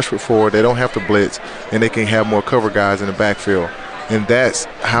just rush with forward. They don't have to blitz, and they can have more cover guys in the backfield, and that's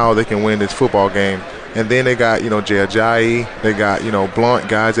how they can win this football game. And then they got, Jay Ajayi, they got, Blunt,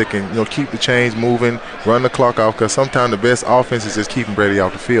 guys that can, keep the chains moving, run the clock off, because sometimes the best offense is just keeping Brady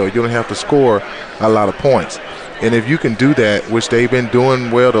off the field. You don't have to score a lot of points. And if you can do that, which they've been doing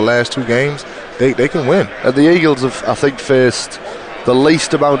well the last two games, they can win. And the Eagles have, I think, faced the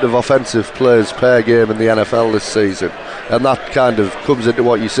least amount of offensive plays per game in the NFL this season. And that kind of comes into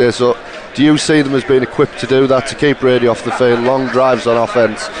what you say. So do you see them as being equipped to do that, to keep Brady off the field, long drives on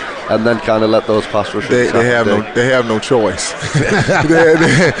offense, and then kind of let those pass rushers? They have no choice.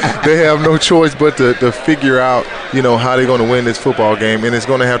 they have no choice but to figure out how they're going to win this football game, and it's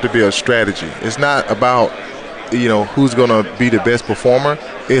going to have to be a strategy. It's not about who's going to be the best performer.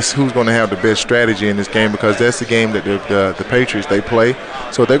 It's who's going to have the best strategy in this game, because that's the game that the Patriots, they play.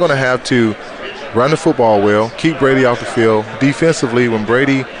 So they're going to have to run the football well, keep Brady off the field. Defensively, when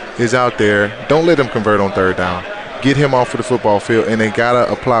Brady is out there, don't let him convert on third down. Get him off of the football field, and they got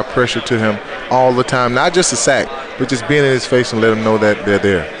to apply pressure to him all the time. Not just a sack, but just being in his face and let him know that they're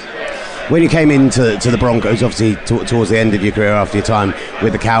there. When you came into the Broncos, obviously towards the end of your career after your time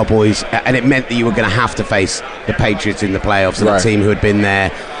with the Cowboys, and it meant that you were going to have to face the Patriots in the playoffs, and Right. a team who had been there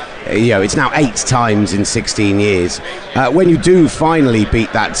it's now 8 times in 16 years. When you do finally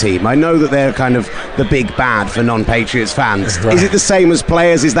beat that team, I know that they're kind of the big bad for non-Patriots fans. Right. Is it the same as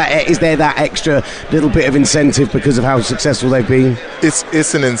players? Is there that extra little bit of incentive because of how successful they've been?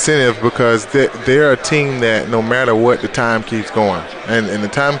 It's an incentive because they're a team that no matter what, the time keeps going. And the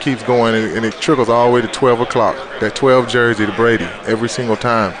time keeps going, and it trickles all the way to 12 o'clock. That 12 jersey to Brady every single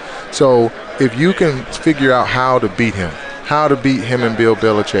time. So if you can figure out how to beat him and Bill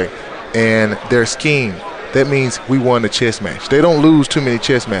Belichick and their scheme, that means we won the chess match. They don't lose too many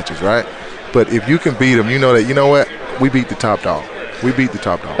chess matches, right? But if you can beat them, you know what? We beat the top dog. We beat the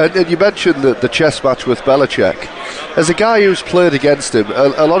top dog. And you mentioned the chess match with Belichick. As a guy who's played against him,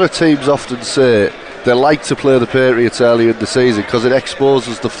 a lot of teams often say they like to play the Patriots early in the season because it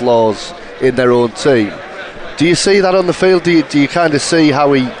exposes the flaws in their own team. Do you see that on the field? Do you kind of see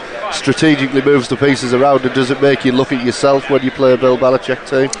how he strategically moves the pieces around, and does it make you look at yourself when you play a Bill Belichick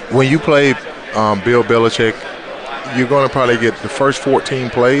team? When you play Bill Belichick, you're going to probably get the first 14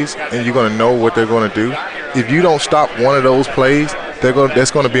 plays, and you're going to know what they're going to do. If you don't stop one of those plays,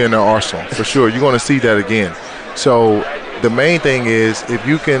 that's going to be in their arsenal for sure. You're going to see that again. So the main thing is if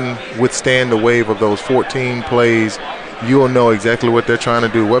you can withstand the wave of those 14 plays, you'll know exactly what they're trying to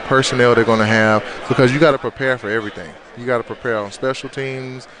do, what personnel they're going to have, because you got to prepare for everything. You got to prepare on special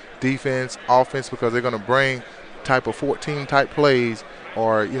teams, defense, offense, because they're going to bring type of 14 type plays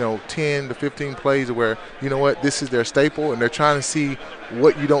or 10 to 15 plays where this is their staple, and they're trying to see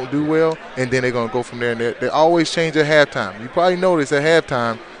what you don't do well, and then they're going to go from there. And they always change at halftime. You probably notice at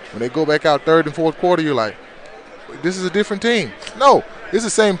halftime when they go back out third and fourth quarter, you're like, this is a different team. No, it's the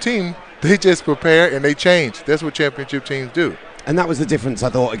same team. They just prepare and they change. That's what championship teams do. And that was the difference, I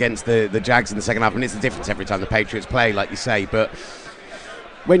thought, against the Jags in the second half. And it's the difference every time the Patriots play, like you say. But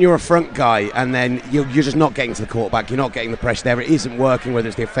when you're a front guy and then you're just not getting to the quarterback, you're not getting the pressure there, it isn't working, whether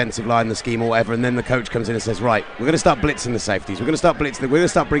it's the offensive line, the scheme or whatever, and then the coach comes in and says, right, we're going to start blitzing the safeties, we're going to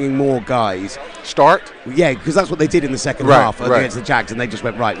start bringing more guys. Start? Yeah, because that's what they did in the second half against the Jags, and they just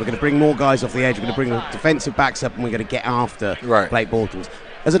went, right, we're going to bring more guys off the edge, we're going to bring the defensive backs up, and we're going to get after Blake Bortles.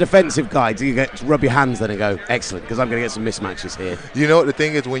 As a defensive guy, do you get to rub your hands then and go, excellent, because I'm going to get some mismatches here? The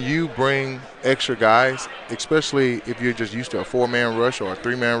thing is, when you bring extra guys, especially if you're just used to a 4-man rush or a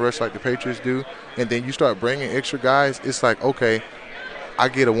 3-man rush like the Patriots do, and then you start bringing extra guys, it's like, okay, I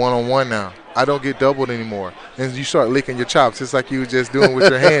get a one-on-one now. I don't get doubled anymore. And you start licking your chops. It's like you were just doing with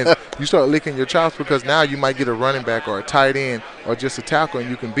your hands. You start licking your chops because now you might get a running back or a tight end or just a tackle, and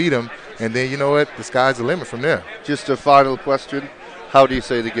you can beat them. And then, you know what, the sky's the limit from there. Just a final question. How do you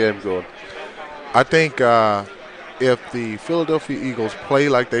see the game going? I think if the Philadelphia Eagles play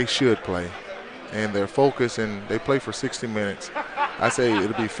like they should play and they're focused and they play for 60 minutes, I say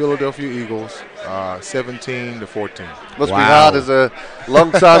it'll be Philadelphia Eagles 17-14. Must be hard as a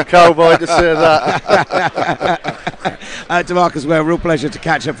long-time Cowboy to say that. DeMarcus Ware, real pleasure to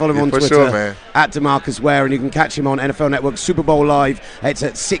catch up. Follow him on Twitter, sure, man. at DeMarcus Ware, and you can catch him on NFL Network Super Bowl Live. It's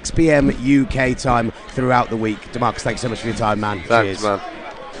at 6 p.m. UK time throughout the week. DeMarcus, thanks so much for your time, man. Thanks, Cheers. man.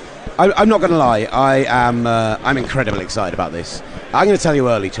 I'm not going to lie, I'm incredibly excited about this. I'm going to tell you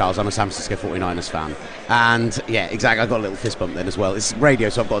early, Charles, I'm a San Francisco 49ers fan. And, yeah, exactly, I got a little fist bump then as well. It's radio,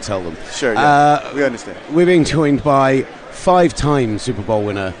 so I've got to tell them. Sure, yeah, we understand. We're being joined by 5-time Super Bowl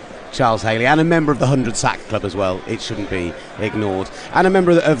winner Charles Haley, and a member of the 100 Sack Club as well. It shouldn't be ignored. And a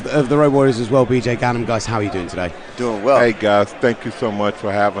member of the Road Warriors as well, BJ Gannon. Guys, how are you doing today? Doing well. Hey, guys, thank you so much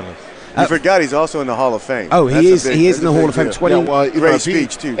for having us. You forgot he's also in the Hall of Fame. Oh, he is in the Hall of Fame. 20 great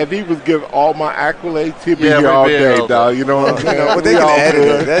speech, too. If he was giving all my accolades, he'd be here all day, dog. You know what I'm saying? Well, they can edit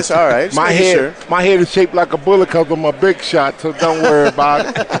it. That's all right. My head is shaped like a bullet because of my big shot, so don't worry about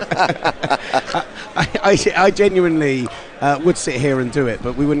it. I genuinely would sit here and do it,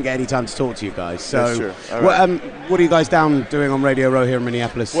 but we wouldn't get any time to talk to you guys. So, what are you guys down doing on Radio Row here in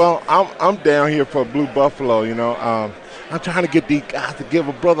Minneapolis? Well, I'm down here for Blue Buffalo, you know. I'm trying to get these guys to give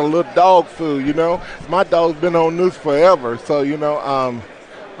a brother a little dog food, you know. My dog's been on this forever, so, you know,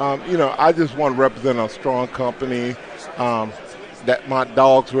 I just want to represent a strong company that my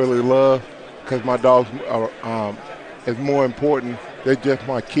dogs really love, because my dogs are is more important. They're just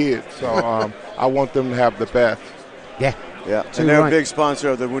my kids, so I want them to have the best. Yeah. And they're a big sponsor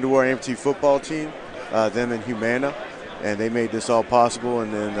of the Wounded Warrior Amputee football team, them and Humana. And they made this all possible,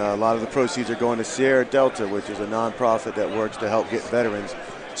 and then a lot of the proceeds are going to Sierra Delta, which is a nonprofit that works to help get veterans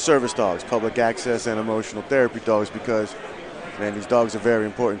service dogs, public access and emotional therapy dogs, because, man, these dogs are very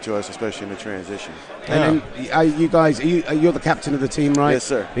important to us, especially in the transition. And then, you guys, you're the captain of the team, right? Yes,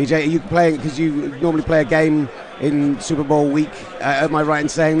 sir. BJ, are you playing, because you normally play a game in Super Bowl week, am I right in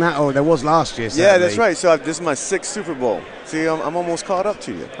saying that? Or there was last year, certainly. Yeah, that's right. So this is my 6th Super Bowl. See, I'm almost caught up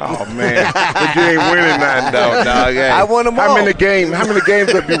to you. Oh man, but you ain't winning nothing though, dog. Hey. I won them all. How many games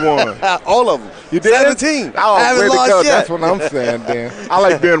have you won? All of them. You did? 17. Oh, I haven't way to lost go. yet. That's what I'm saying, Dan. I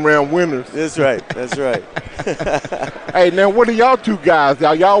like being around winners. That's right. That's right. Hey, now what are y'all two guys?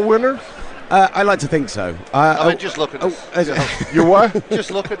 Are y'all winners? I like to think so. I mean, just look at us. You what?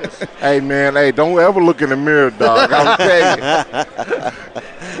 Just look at us. Hey, man, don't ever look in the mirror, dog. I'm telling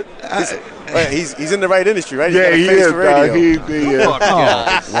you. He's in the right industry, right? Yeah, he is, dog. He is.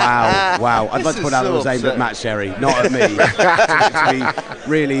 Wow. I'd like to put out that was aimed at Matt Sherry, not at me. to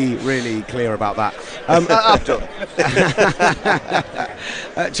be really, really clear about that.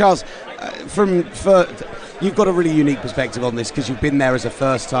 Charles, you've got a really unique perspective on this because you've been there as a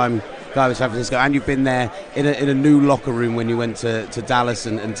first-time guy with San Francisco, and you've been there in a new locker room when you went to Dallas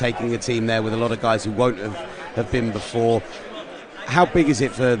and taking a team there with a lot of guys who won't have been before. How big is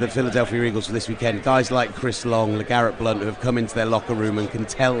it for the Philadelphia Eagles for this weekend? Guys like Chris Long, LeGarrette Blount, who have come into their locker room and can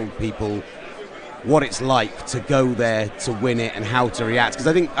tell people what it's like to go there to win it and how to react. Because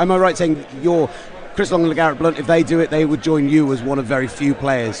I think, am I right saying Chris Long and LeGarrette Blount, if they do it, they would join you as one of very few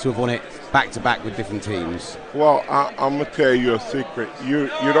players to have won it back-to-back with different teams? Well, I'm going to tell you a secret. You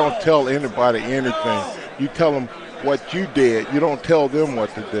don't tell anybody anything. You tell them what you did. You don't tell them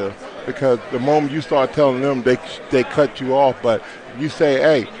what to do. Because the moment you start telling them, they cut you off. But you say,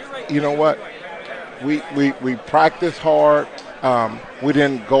 hey, you know what? We practiced hard. We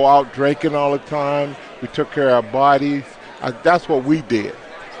didn't go out drinking all the time. We took care of our bodies. That's what we did.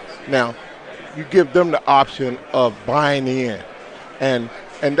 Now, you give them the option of buying in. And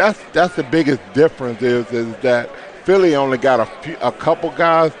that's the biggest difference is that Philly only got a couple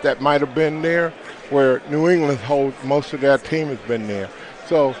guys that might have been there, where New England holds most of their team has been there.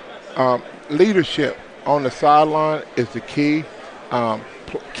 So leadership on the sideline is the key.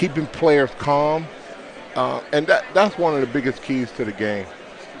 Keeping players calm, and that's one of the biggest keys to the game.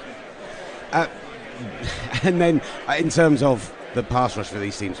 And then in terms of the pass rush for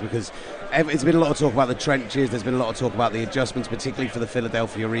these teams, because it's been a lot of talk about the trenches, there's been a lot of talk about the adjustments, particularly for the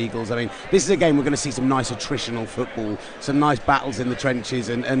Philadelphia Eagles. I mean, this is a game we're going to see some nice attritional football, some nice battles in the trenches,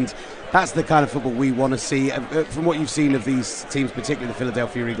 and that's the kind of football we want to see. From what you've seen of these teams, particularly the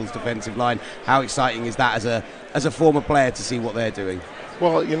Philadelphia Eagles defensive line, how exciting is that as a former player to see what they're doing?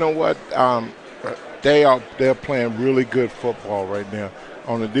 Well, you know what? They're playing really good football right now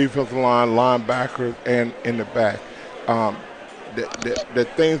on the defensive line, linebackers, and in the back. The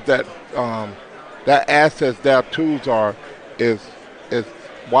things that assets, their tools is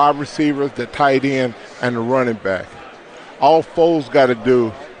wide receivers, the tight end, and the running back. All Foles got to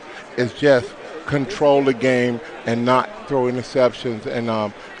do is just control the game and not throw interceptions. And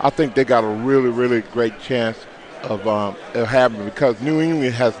I think they got a really, really great chance of having, because New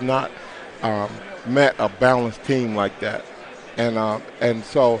England has not met a balanced team like that. And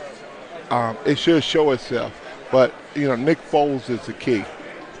so it should show itself. But, Nick Foles is the key.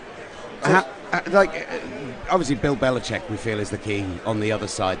 Obviously, Bill Belichick, we feel, is the key on the other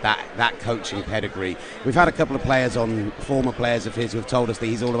side, that coaching pedigree. We've had a couple of former players of his, who have told us that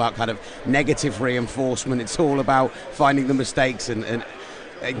he's all about kind of negative reinforcement. It's all about finding the mistakes and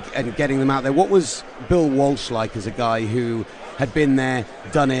getting them out there. What was Bill Walsh like as a guy who had been there,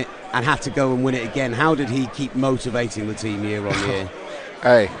 done it, and had to go and win it again? How did he keep motivating the team year on year?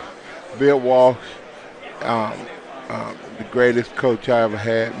 Hey, Bill Walsh, the greatest coach I ever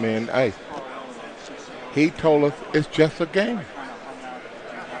had, man. Hey, he told us it's just a game.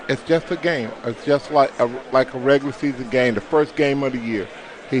 It's just a game. It's just like a regular season game, the first game of the year.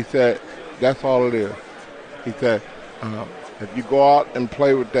 He said, that's all it is. He said, if you go out and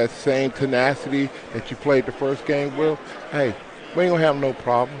play with that same tenacity that you played the first game with, hey, we ain't gonna have no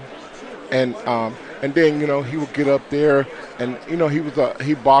problem. And then he would get up there, and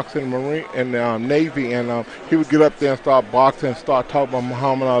he boxed in the Marine and Navy, and he would get up there and start boxing and start talking about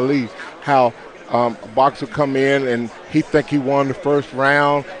Muhammad Ali, how a boxer come in and he think he won the first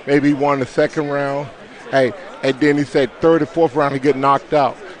round, maybe he won the second round, hey, and then he said third or fourth round he get knocked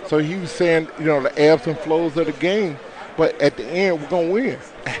out. So he was saying, the ebbs and flows of the game, but at the end we're gonna win.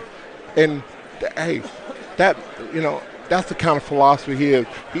 And hey, that's the kind of philosophy he is.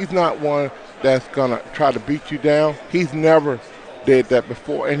 He's not one that's going to try to beat you down. He's never did that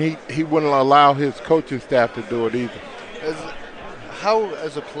before, and he wouldn't allow his coaching staff to do it either. How,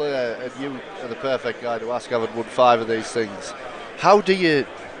 as a player, and you are the perfect guy to ask, having won 5 of these things, how do you,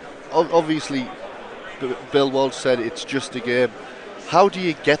 obviously, Bill Walsh said it's just a game. How do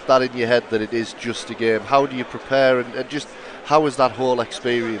you get that in your head that it is just a game? How do you prepare, and just how was that whole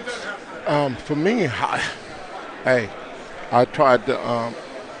experience? For me, I tried to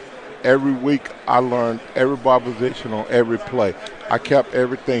every week I learned every ball position on every play. I kept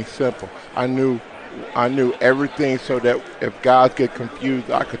everything simple. I knew everything so that if guys get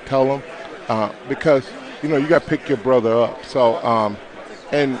confused, I could tell them because you got to pick your brother up. So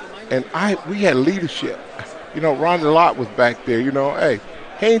we had leadership. Ronnie Lott was back there. Hey,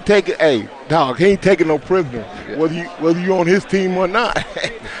 he ain't taking no prisoner, whether you on his team or not.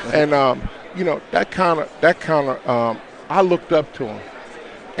 And that kind of I looked up to him.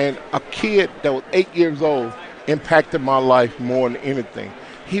 And a kid that was 8 years old impacted my life more than anything.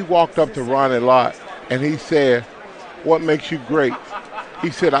 He walked up to Ronnie Lott and he said, "What makes you great?" He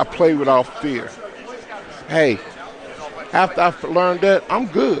said, "I play without fear." Hey, after I learned that, I'm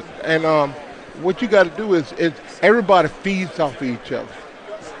good. And what you got to do is everybody feeds off of each other.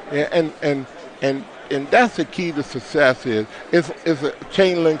 Yeah, and that's the key to success it's a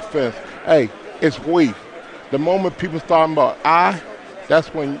chain link fence. Hey, it's we. The moment people start about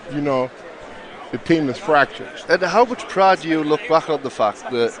that's when the team is fractured. And how much pride do you look back on the fact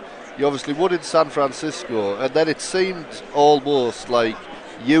that you obviously won in San Francisco, and then it seemed almost like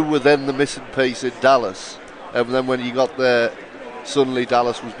you were then the missing piece in Dallas, and then when you got there, suddenly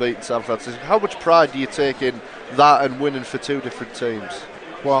Dallas was beating San Francisco. How much pride do you take in that and winning for two different teams?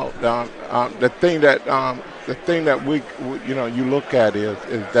 Well, the thing that we you look at is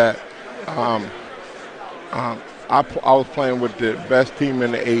that I was playing with the best team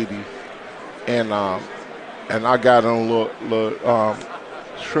in the '80s, and I got on a little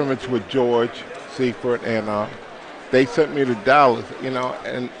scrimmage with George Seifert, and they sent me to Dallas,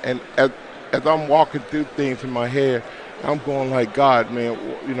 and as I'm walking through things in my head, I'm going like, God, man,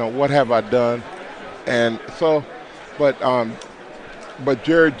 what have I done? And so, but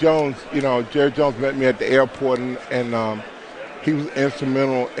Jerry Jones, Jerry Jones met me at the airport, and he was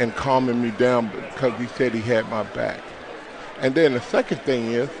instrumental in calming me down because he said he had my back. And then the second thing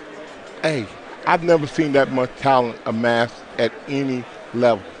is, hey, I've never seen that much talent amassed at any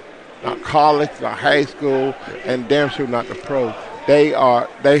level. Not college, not high school, and damn sure not the pros. They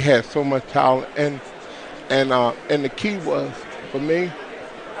had so much talent, and the key was for me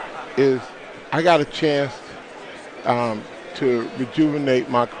is I got a chance to rejuvenate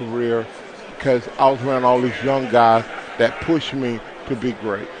my career because I was around all these young guys that pushed me to be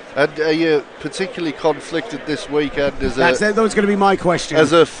great. And are you particularly conflicted this weekend? That was going to be my question.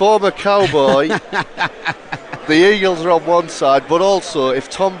 As a former Cowboy, the Eagles are on one side, but also if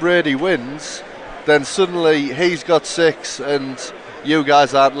Tom Brady wins, then suddenly he's got 6 and you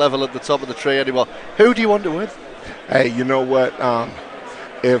guys aren't level at the top of the tree anymore. Who do you want to win? Hey, you know what?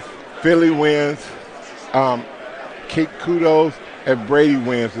 If Philly wins, kick kudos. If Brady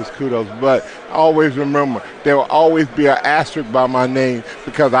wins, it's kudos. But always remember, there will always be an asterisk by my name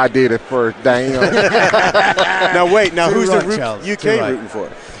because I did it first. Damn. Now wait. Now who's right, the Charles, UK rooting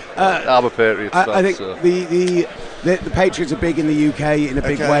for? I'm a Patriots fan. I think so. the Patriots are big in the UK in a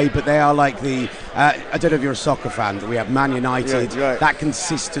big way, but they are like I don't know if you're a soccer fan, but we have Man United, right. that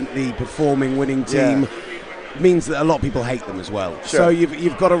consistently performing winning team. Means that a lot of people hate them as well. Sure. So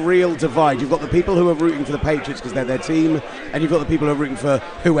you've got a real divide. You've got the people who are rooting for the Patriots because they're their team, and you've got the people who are rooting for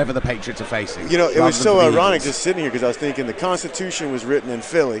whoever the Patriots are facing. It was so ironic Eagles. just sitting here because I was thinking the Constitution was written in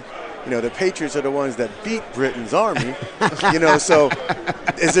Philly. The Patriots are the ones that beat Britain's army. So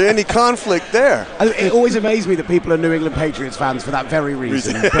is there any conflict there? It always amazed me that people are New England Patriots fans for that very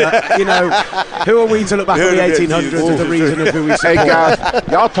reason. But, who are we to look back on the 1800s as the reason of who we support? Hey, guys,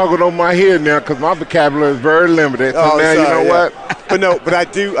 y'all talking over my head now because my vocabulary is very limited. So now you know what? But I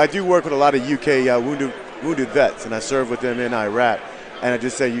do work with a lot of UK wounded vets, and I serve with them in Iraq. And I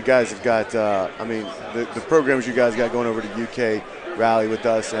just say you guys have got, the programs you guys got going over to UK rally with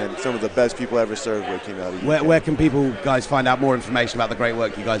us, and some of the best people ever served with came out of UK. Where can people, guys, find out more information about the great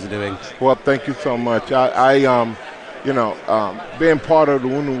work you guys are doing? Well, thank you so much. Being part of the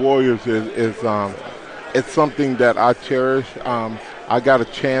Wounded Warriors is it's something that I cherish. I got a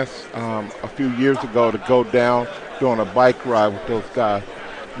chance a few years ago to go down doing a bike ride with those guys.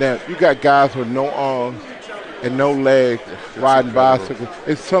 Now, you got guys with no arms and no legs riding bicycles.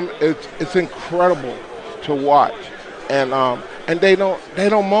 It's incredible to watch, and they don't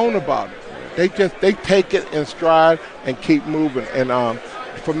moan about it. They take it in stride and keep moving. And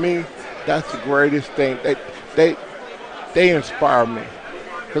for me, that's the greatest thing. They inspire me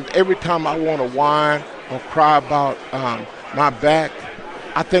because every time I want to whine or cry about my back,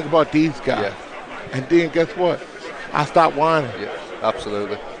 I think about these guys, and then guess what? I stop whining. Yeah,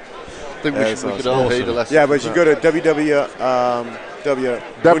 absolutely. I think we could all heed a lesson. Yeah, but you go to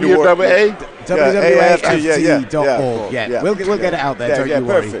WWFT.org. Yeah, we'll get it out there. Don't you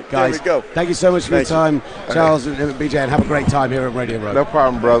worry, perfect. Guys. There we go. Thank you so much for your time, Charles and BJ, and have a great time here at Radio Row. No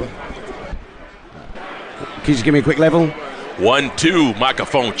problem, brother. Can you just give me a quick level? 1, 2,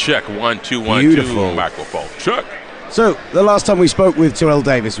 microphone check. 1, 2, 1, Beautiful. 2, microphone check. So, the last time we spoke with Terrell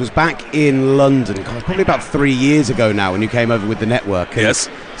Davis was back in London, probably about 3 years ago now, when you came over with the network. And yes.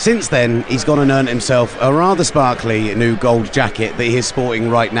 Since then, he's gone and earned himself a rather sparkly new gold jacket that he is sporting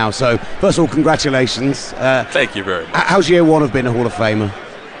right now. So, first of all, congratulations. Thank you very much. How's year one of being a Hall of Famer?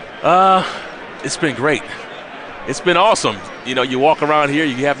 It's been great. It's been awesome. You know, you walk around here,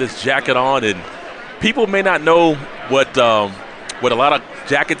 you have this jacket on, and people may not know what a lot of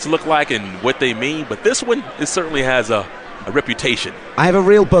jackets look like and what they mean, but this one, it certainly has a reputation. I have a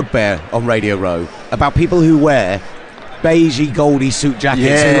real bugbear on Radio Row about people who wear beigey, goldy suit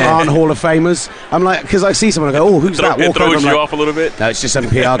jackets who aren't Hall of Famers. I'm like, because I see someone, I go, oh, who's that? It throws you like, off a little bit? No, it's just some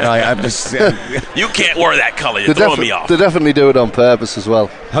PR guy. I'm just... You can't wear that color. You're throwing me off. They definitely do it on purpose as well.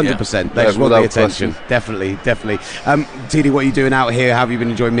 100%. They just want the attention. Definitely. TD, what are you doing out here? How have you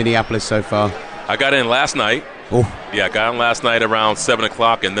been enjoying Minneapolis so far? I got in last night. Oh. Yeah, I got in last night around 7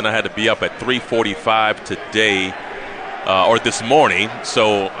 o'clock, and then I had to be up at 3:45 today, or this morning.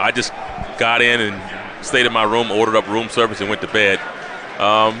 So I just got in and stayed in my room, ordered up room service, and went to bed.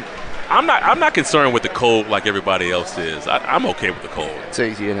 I'm not concerned with the cold like everybody else is. I'm okay with the cold. It's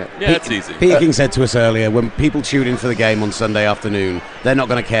easy, isn't it? Yeah, it's easy. Peter King said to us earlier, when people tune in for the game on Sunday afternoon, they're not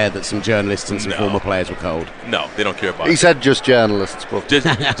going to care that some journalists and some former players were cold. No, they don't care about it. He it. said just journalists, but just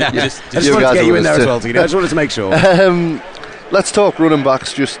I just wanted to get you in there as well, TD. I just wanted to make sure. Let's talk running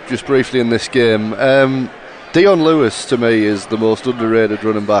backs just briefly in this game. Dion Lewis, to me, is the most underrated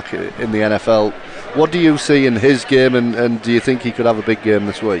running back in the NFL. What do you see in his game, and do you think he could have a big game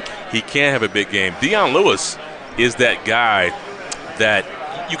this week? He can have a big game. Dion Lewis is that guy that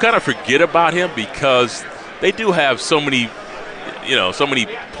you kind of forget about him because they do have so many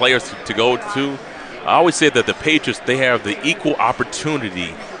players to go to. I always say that the Patriots, they have the equal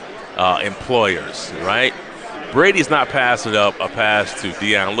opportunity employers, right? Brady's not passing up a pass to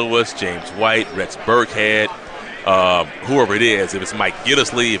Dion Lewis, James White, Rex Burkhead, whoever it is. If it's Mike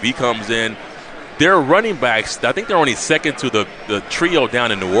Gillislee, if he comes in. Their running backs, I think they're only second to the trio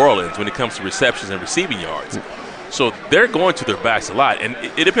down in New Orleans when it comes to receptions and receiving yards. So they're going to their backs a lot. And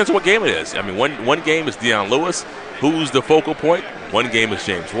it depends on what game it is. I mean, one game is Dion Lewis, who's the focal point. One game is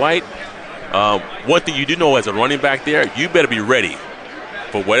James White. One thing you do know as a running back there, you better be ready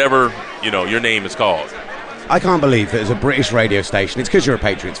for whatever, your name is called. I can't believe that as a British radio station, it's because you're a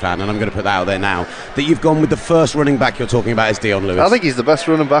Patriots fan, and I'm going to put that out there now, that you've gone with the first running back you're talking about as Dion Lewis. I think he's the best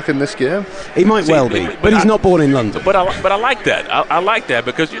running back in this game. He might well be, but he's not born in London. But I like that. I like that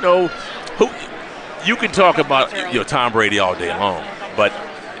because, you can talk about Tom Brady all day long, but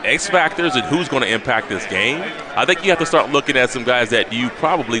X factors and who's going to impact this game, I think you have to start looking at some guys that you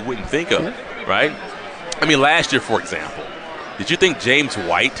probably wouldn't think of, right? I mean, last year, for example, did you think James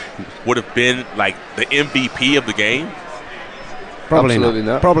White would have been like the MVP of the game? Probably Absolutely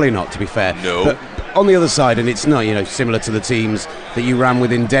not. not. Probably not, to be fair. No. But on the other side, and it's not, similar to the teams that you ran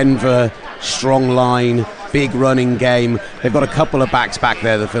with in Denver, strong line, big running game. They've got a couple of backs back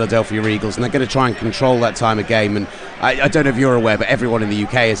there, the Philadelphia Eagles, and they're going to try and control that time of game. And I don't know if you're aware, but everyone in the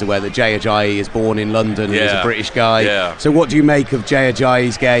UK is aware that Jay Ajayi is born in London. He's a British guy. Yeah. So what do you make of Jay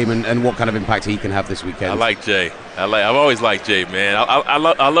Ajayi's game and what kind of impact he can have this weekend? I like Jay. I've always liked Jay, man.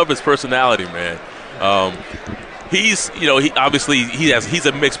 I love his personality, man. He's he's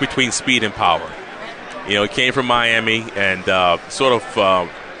a mix between speed and power. He came from Miami and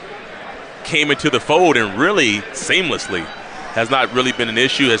came into the fold and really seamlessly. Has not really been an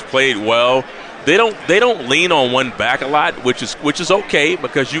issue. Has played well. They don't lean on one back a lot, which is okay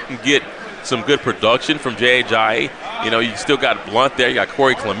because you can get some good production from Jay Ajayi. You still got Blunt there. You got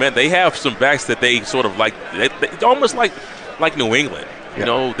Corey Clement. They have some backs that they sort of like. It's almost like New England.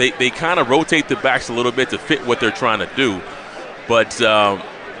 Yeah. They kind of rotate the backs a little bit to fit what they're trying to do.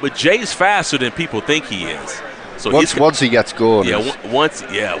 But Jay's faster than people think he is. So once he gets going. Once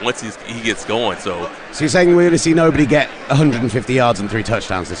he gets going. So you're saying we're going to see nobody get 150 yards and 3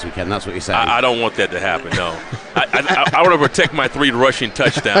 touchdowns this weekend? That's what you're saying? I don't want that to happen. No, I want to protect my 3 rushing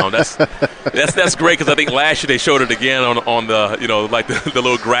touchdown. That's great because I think last year they showed it again on the the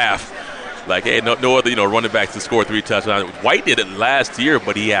little graph. Like, hey, no other running backs to score 3 touchdowns. White did it last year,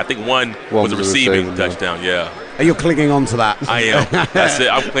 but had one was a receiving touchdown. Yeah. You're clinging on to that. I am. That's it.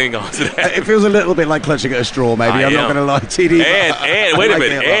 I'm clinging on to that. It feels a little bit like clutching at a straw, maybe. I'm not going to lie, TD. And wait a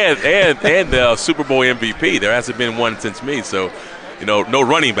minute. And the Super Bowl MVP. There hasn't been one since me. So, no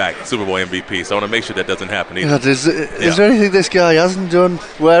running back Super Bowl MVP. So I want to make sure that doesn't happen either. God, is there anything this guy hasn't done?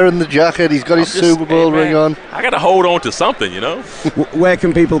 Wearing the jacket, he's got his Super Bowl ring on. I got to hold on to something, Where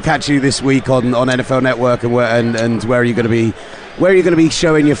can people catch you this week on NFL Network, and where are you going to be? Where are you going to be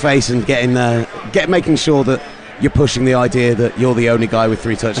showing your face and making sure that you're pushing the idea that you're the only guy with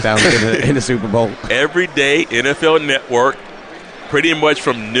 3 touchdowns in a Super Bowl? Every day, NFL Network, pretty much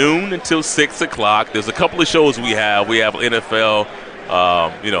from noon until 6 o'clock. There's a couple of shows we have. We have NFL,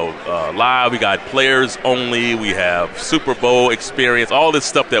 live. We got players only. We have Super Bowl experience. All this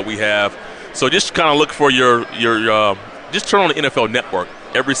stuff that we have. So just kind of look for your just turn on the NFL Network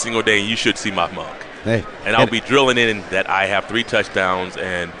every single day, and you should see my mug. Hey, and I'll be drilling in that I have 3 touchdowns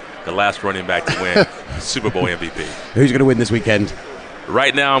and the last running back to win Super Bowl MVP. Who's going to win this weekend?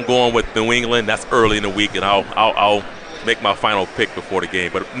 Right now, I'm going with New England. That's early in the week, and I'll make my final pick before the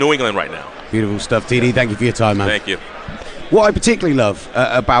game. But New England right now. Beautiful stuff, TD. Thank you for your time, man. Thank you. What I particularly love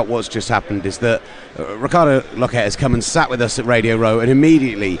about what's just happened is that Ricardo Lockett has come and sat with us at Radio Row and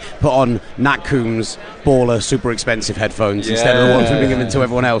immediately put on Nat Coombs' baller, super expensive headphones instead of the ones we've been given to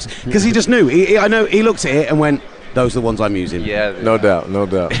everyone else. Because he just knew. I know he looked at it and went, those are the ones I'm using. Yeah, no doubt.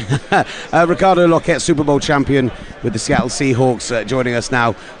 Ricardo Lockett, Super Bowl champion with the Seattle Seahawks, joining us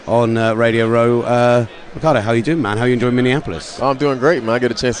now on Radio Row. Ricardo, how you doing, man? How you enjoying Minneapolis? I'm doing great, man. I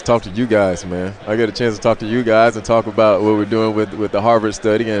get a chance to talk to you guys, man. I get a chance to talk to you guys and talk about what we're doing with the Harvard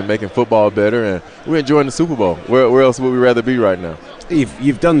study and making football better. And we're enjoying the Super Bowl. Where else would we rather be right now?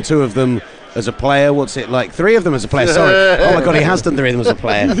 You've done 2 of them as a player. What's it like? 3 of them as a player. Sorry. Oh my God, he has done 3 of them as a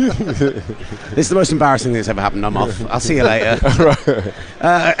player. This is the most embarrassing thing that's ever happened. I'm off. I'll see you later.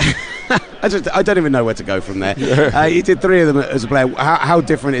 I don't even know where to go from there. You did 3 of them as a player. How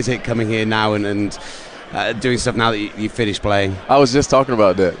different is it coming here now and doing stuff now that you finished playing? I was just talking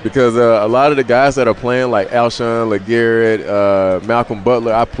about that because a lot of the guys that are playing, like Alshon, LeGarrette, Malcolm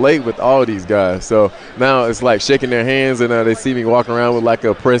Butler, I played with all these guys. So now it's like shaking their hands and they see me walking around with like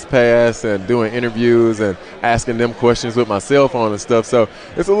a press pass and doing interviews and asking them questions with my cell phone and stuff. So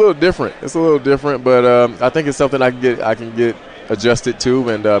it's a little different. But I think it's something I can get adjusted to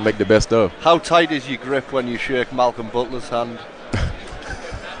and make the best of. How tight is your grip when you shake Malcolm Butler's hand?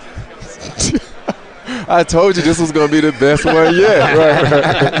 I told you this was going to be the best one yet.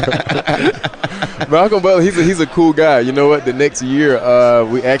 Right. Malcolm Butler, he's a cool guy. You know what? The next year,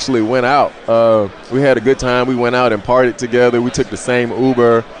 we actually went out. We had a good time. We went out and partied together. We took the same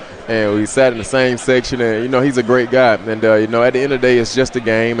Uber, and we sat in the same section. And, he's a great guy. And, at the end of the day, it's just a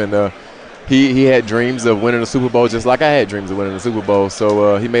game. And he had dreams of winning the Super Bowl just like I had dreams of winning the Super Bowl.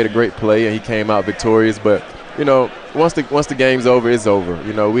 So he made a great play, and he came out victorious. But once the game's over, it's over.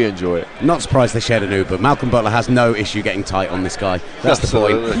 We enjoy it. Not surprised they shared an Uber. Malcolm Butler has no issue getting tight on this guy. That's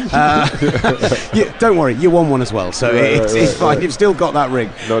Absolutely. The point. Don't worry, you won one as well, so it's fine. Right. You've still got that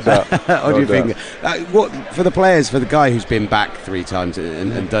ring. No doubt. on your finger. What for the players, for the guy who's been back 3 times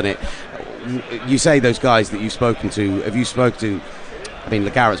and done it? You say those guys that you've spoken to. Have you spoken to? I mean,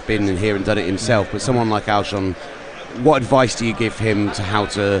 LeGarrette's been in here and done it himself, but someone like Alshon. What advice do you give him to how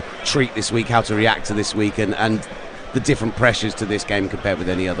to treat this week, how to react to this week, and the different pressures to this game compared with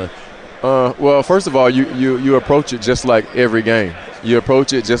any other? Well, first of all, you approach it just like every game. You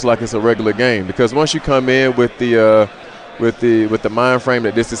approach it just like it's a regular game, because once you come in with the mind frame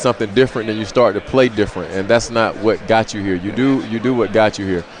that this is something different, then you start to play different, and that's not what got you here. You do what got you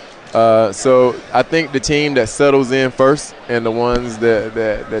here. So I think the team that settles in first and the ones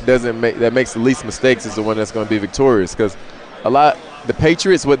that makes the least mistakes is the one that's going to be victorious, because the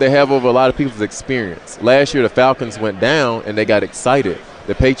Patriots, what they have over a lot of people's experience. Last year the Falcons went down and they got excited.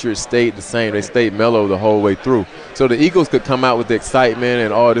 The Patriots stayed the same. They stayed mellow the whole way through. So the Eagles could come out with the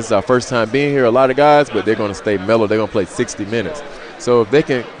excitement and, this is our first time being here, a lot of guys, but they're going to stay mellow. They're going to play 60 minutes. So if they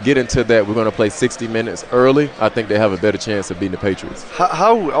can get into that, we're going to play 60 minutes early, I think they have a better chance of beating the Patriots.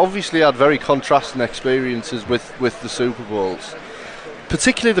 How obviously had very contrasting experiences with the Super Bowls,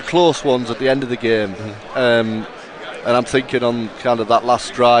 particularly the close ones at the end of the game. And I'm thinking on kind of that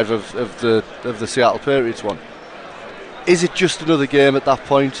last drive of the Seattle Patriots one. Is it just another game at that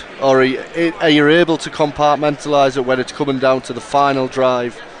point, or are you able to compartmentalise it when it's coming down to the final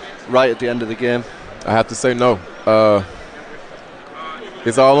drive right at the end of the game? I have to say no.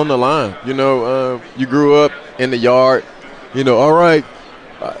 It's all on the line. You grew up in the yard. All right.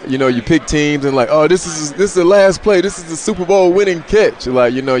 You pick teams and this is the last play. This is the Super Bowl winning catch.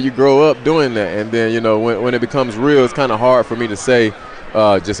 You grow up doing that, and then when it becomes real, it's kind of hard for me to say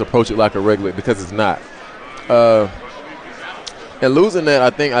just approach it like a regular, because it's not. And losing that, I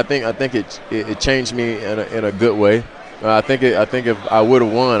think it changed me in a good way. I think if I would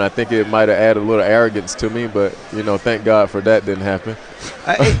have won, I think it might have added a little arrogance to me. But thank God for that didn't happen.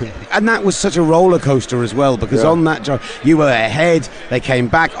 And that was such a roller coaster as well, because on that drive you were ahead, they came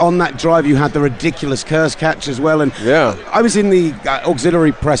back. On that drive you had the ridiculous curse catch as well, and I was in the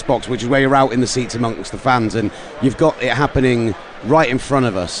auxiliary press box, which is where you're out in the seats amongst the fans, and you've got it happening right in front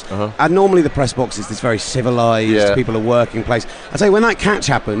of us. And normally the press box is this very civilised, people are working place. I say, when that catch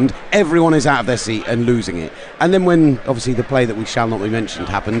happened, everyone is out of their seat and losing it. And then when obviously the play that we shall not be mentioned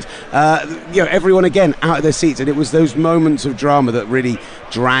happened, everyone again out of their seats, and it was those moments of drama that really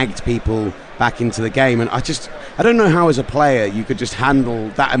dragged people back into the game. And I don't know how as a player you could just handle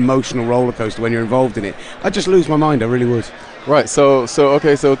that emotional roller coaster when you're involved in it. I'd just lose my mind, I really would. Right, so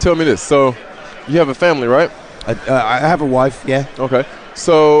tell me this. So you have a family, right? I have a wife, yeah. Okay.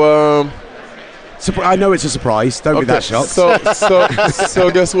 So I know it's a surprise. Don't be that shocked.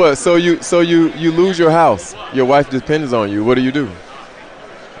 So guess what? So you lose your house. Your wife depends on you. What do?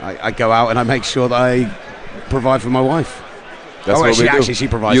 I go out and I make sure that I provide for my wife. That's what we do. She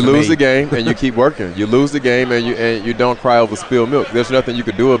provides. You for lose me. the game and you keep working. You lose the game and you don't cry over spilled milk. There's nothing you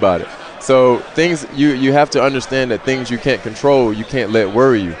could do about it. So things you have to understand that things you can't control, you can't let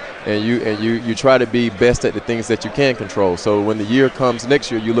worry you. And you try to be best at the things that you can control. So when the year comes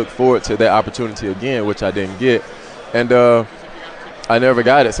next year, you look forward to that opportunity again, which I didn't get, and I never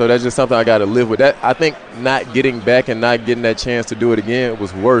got it. So that's just something I got to live with. That I think not getting back and not getting that chance to do it again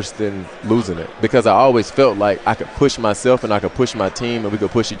was worse than losing it, because I always felt like I could push myself and I could push my team and we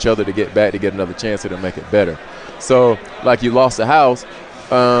could push each other to get back, to get another chance to make it better. So like you lost a house.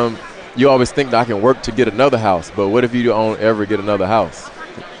 You always think that I can work to get another house, but what if you don't ever get another house?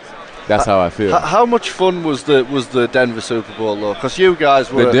 That's how I feel. How much fun was the Denver Super Bowl, though? Because you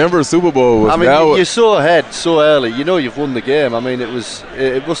guys were... The Denver Super Bowl was... I mean, you're so ahead so early. You've won the game. I mean, it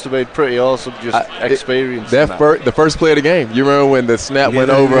must have been pretty awesome just experiencing that. The first play of the game. You remember when the snap went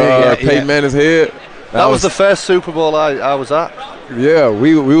over Peyton Manning's head? That was the first Super Bowl I was at. Yeah,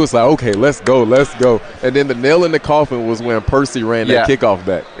 we was like, okay, let's go. And then the nail in the coffin was when Percy ran that kickoff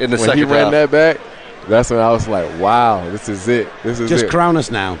back. In the when second he ran half. that back, that's when I was like, wow, this is it. Just crown us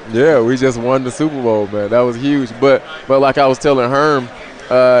now. Yeah, we just won the Super Bowl, man. That was huge. But like I was telling Herm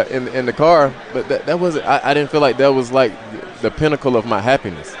in the car, but that wasn't. I didn't feel like that was like the pinnacle of my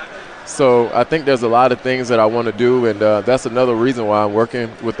happiness. So I think there's a lot of things that I want to do, and that's another reason why I'm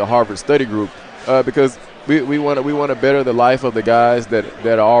working with the Harvard Study Group, because we want to better the life of the guys that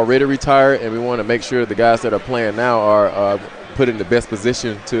are already retired, and we want to make sure the guys that are playing now are put in the best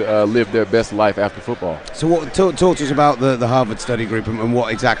position to live their best life after football. So talk to us about the Harvard Study Group and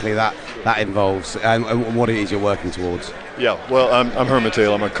what exactly that involves and what it is you're working towards. Yeah, well, I'm Herman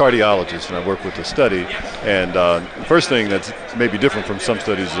Taylor. I'm a cardiologist, and I work with the study. And the first thing that's maybe different from some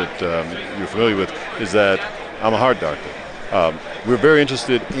studies that you're familiar with is that I'm a heart doctor. We're very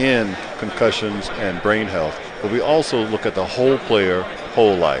interested in concussions and brain health, but we also look at the whole player,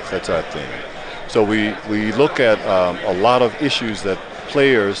 whole life. That's our thing. So we look at a lot of issues that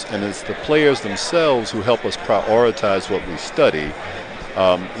players, and it's the players themselves who help us prioritize what we study.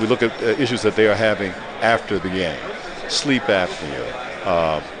 We look at issues that they are having after the game. Sleep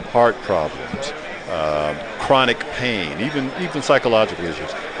apnea, heart problems, chronic pain, even psychological issues.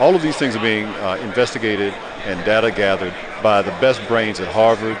 All of these things are being investigated and data gathered by the best brains at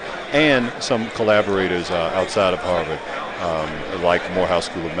Harvard and some collaborators outside of Harvard, like Morehouse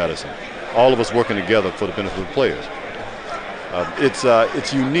School of Medicine. All of us working together for the benefit of the players.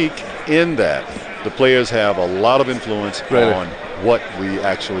 It's unique in that the players have a lot of influence on what we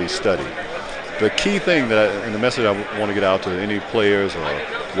actually study. The key thing and the message I want to get out to any players or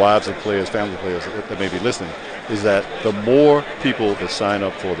wives of players, family players that may be listening, is that the more people that sign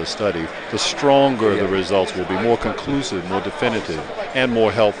up for the study, the stronger the results will be, more conclusive, more definitive, and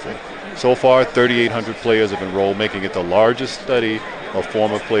more helpful. So far, 3,800 players have enrolled, making it the largest study of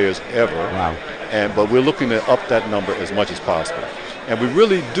former players ever. Wow. But we're looking to up that number as much as possible. And we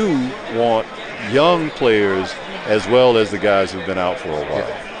really do want young players as well as the guys who've been out for a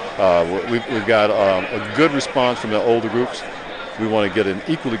while. We've got a good response from the older groups. We want to get an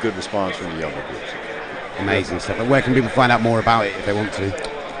equally good response from the younger groups. Amazing stuff. And where can people find out more about it if they want to?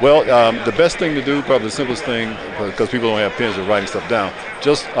 Well, the best thing to do, probably the simplest thing, because people don't have pens or writing stuff down,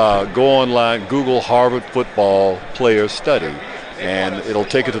 just go online, Google Harvard Football Player Study, and it'll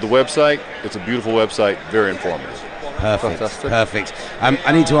take you to the website. It's a beautiful website, very informative. Perfect. Fantastic. Perfect.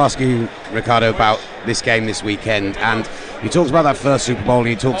 I need to ask you, Ricardo, about this game this weekend. And you talked about that first Super Bowl, and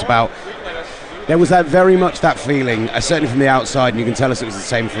you talked about there was that very much that feeling, certainly from the outside, and you can tell us it was the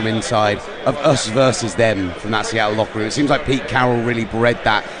same from inside, of us versus them from that Seattle locker room. It seems like Pete Carroll really bred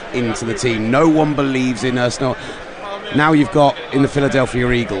that into the team. No one believes in us. No. Now you've got, in the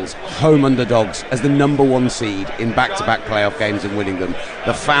Philadelphia Eagles, home underdogs as the number 1 seed in back-to-back playoff games and winning them.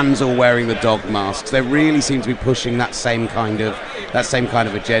 The fans all wearing the dog masks. They really seem to be pushing that same kind of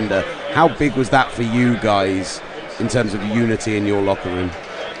agenda. How big was that for you guys in terms of unity in your locker room?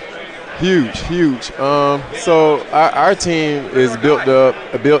 Huge. So our team is built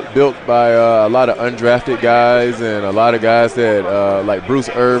by a lot of undrafted guys and a lot of guys that like Bruce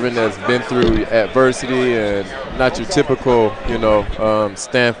Irvin that's been through adversity and not your typical,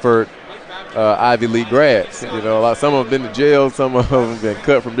 Stanford Ivy League grads. Some of them been to jail, some of them been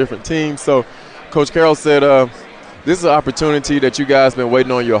cut from different teams. So Coach Carroll said, this is an opportunity that you guys been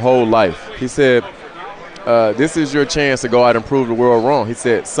waiting on your whole life. He said, this is your chance to go out and prove the world wrong. He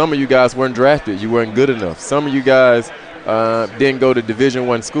said, some of you guys weren't drafted. You weren't good enough. Some of you guys didn't go to Division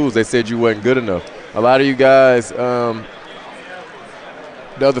I schools. They said you weren't good enough. A lot of you guys, the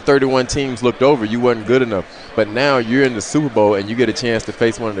other 31 teams looked over. You weren't good enough. But now you're in the Super Bowl and you get a chance to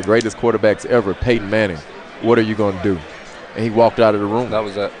face one of the greatest quarterbacks ever, Peyton Manning. What are you going to do? And he walked out of the room. That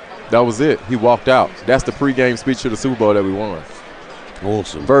was it. That was it. He walked out. That's the pregame speech of the Super Bowl that we won.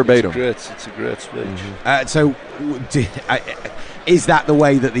 Awesome. Verbatim. It's a great speech. So is that the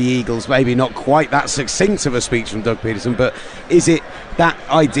way that the Eagles, maybe not quite that succinct of a speech from Doug Peterson, but is it that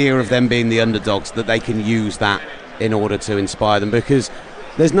idea of them being the underdogs that they can use that in order to inspire them? Because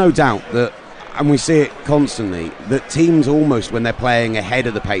there's no doubt that, and we see it constantly, that teams almost, when they're playing ahead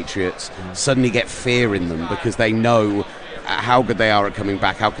of the Patriots, suddenly get fear in them because they know how good they are at coming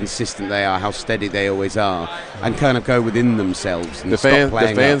back, how consistent they are, how steady they always are, and kind of go within themselves and the fans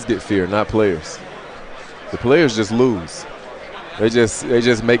up. get fear, not players. The players just lose. They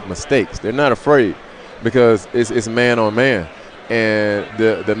just make mistakes. They're not afraid because it's man on man, and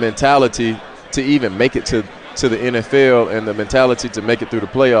the mentality to even make it to the NFL, and the mentality to make it through the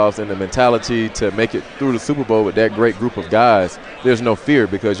playoffs, and the mentality to make it through the Super Bowl with that great group of guys. There's no fear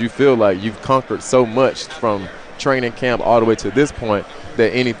because you feel like you've conquered so much from training camp all the way to this point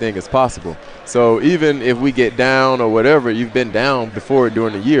that anything is possible. So even if we get down or whatever, you've been down before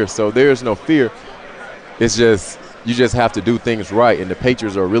during the year, so there's no fear. It's just you just have to do things right, and the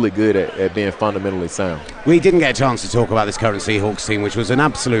Patriots are really good at being fundamentally sound. We didn't get a chance to talk about this current Seahawks team, which was an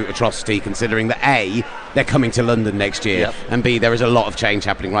absolute atrocity considering that A, they're coming to London next year, and B, there is a lot of change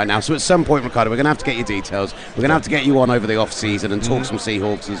happening right now. So at some point, Ricardo, we're going to have to get your details. We're going to have to get you on over the off-season and talk some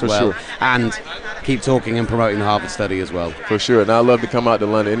Seahawks as well. Sure. And keep talking and promoting the Harvard study as well. For sure, and I'd love to come out to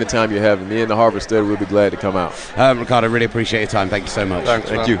London. Anytime you're having me in the Harvard study, we'll be glad to come out. Ricardo, really appreciate your time. Thank you so much. Thanks,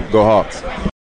 Thank man. you. Go Hawks.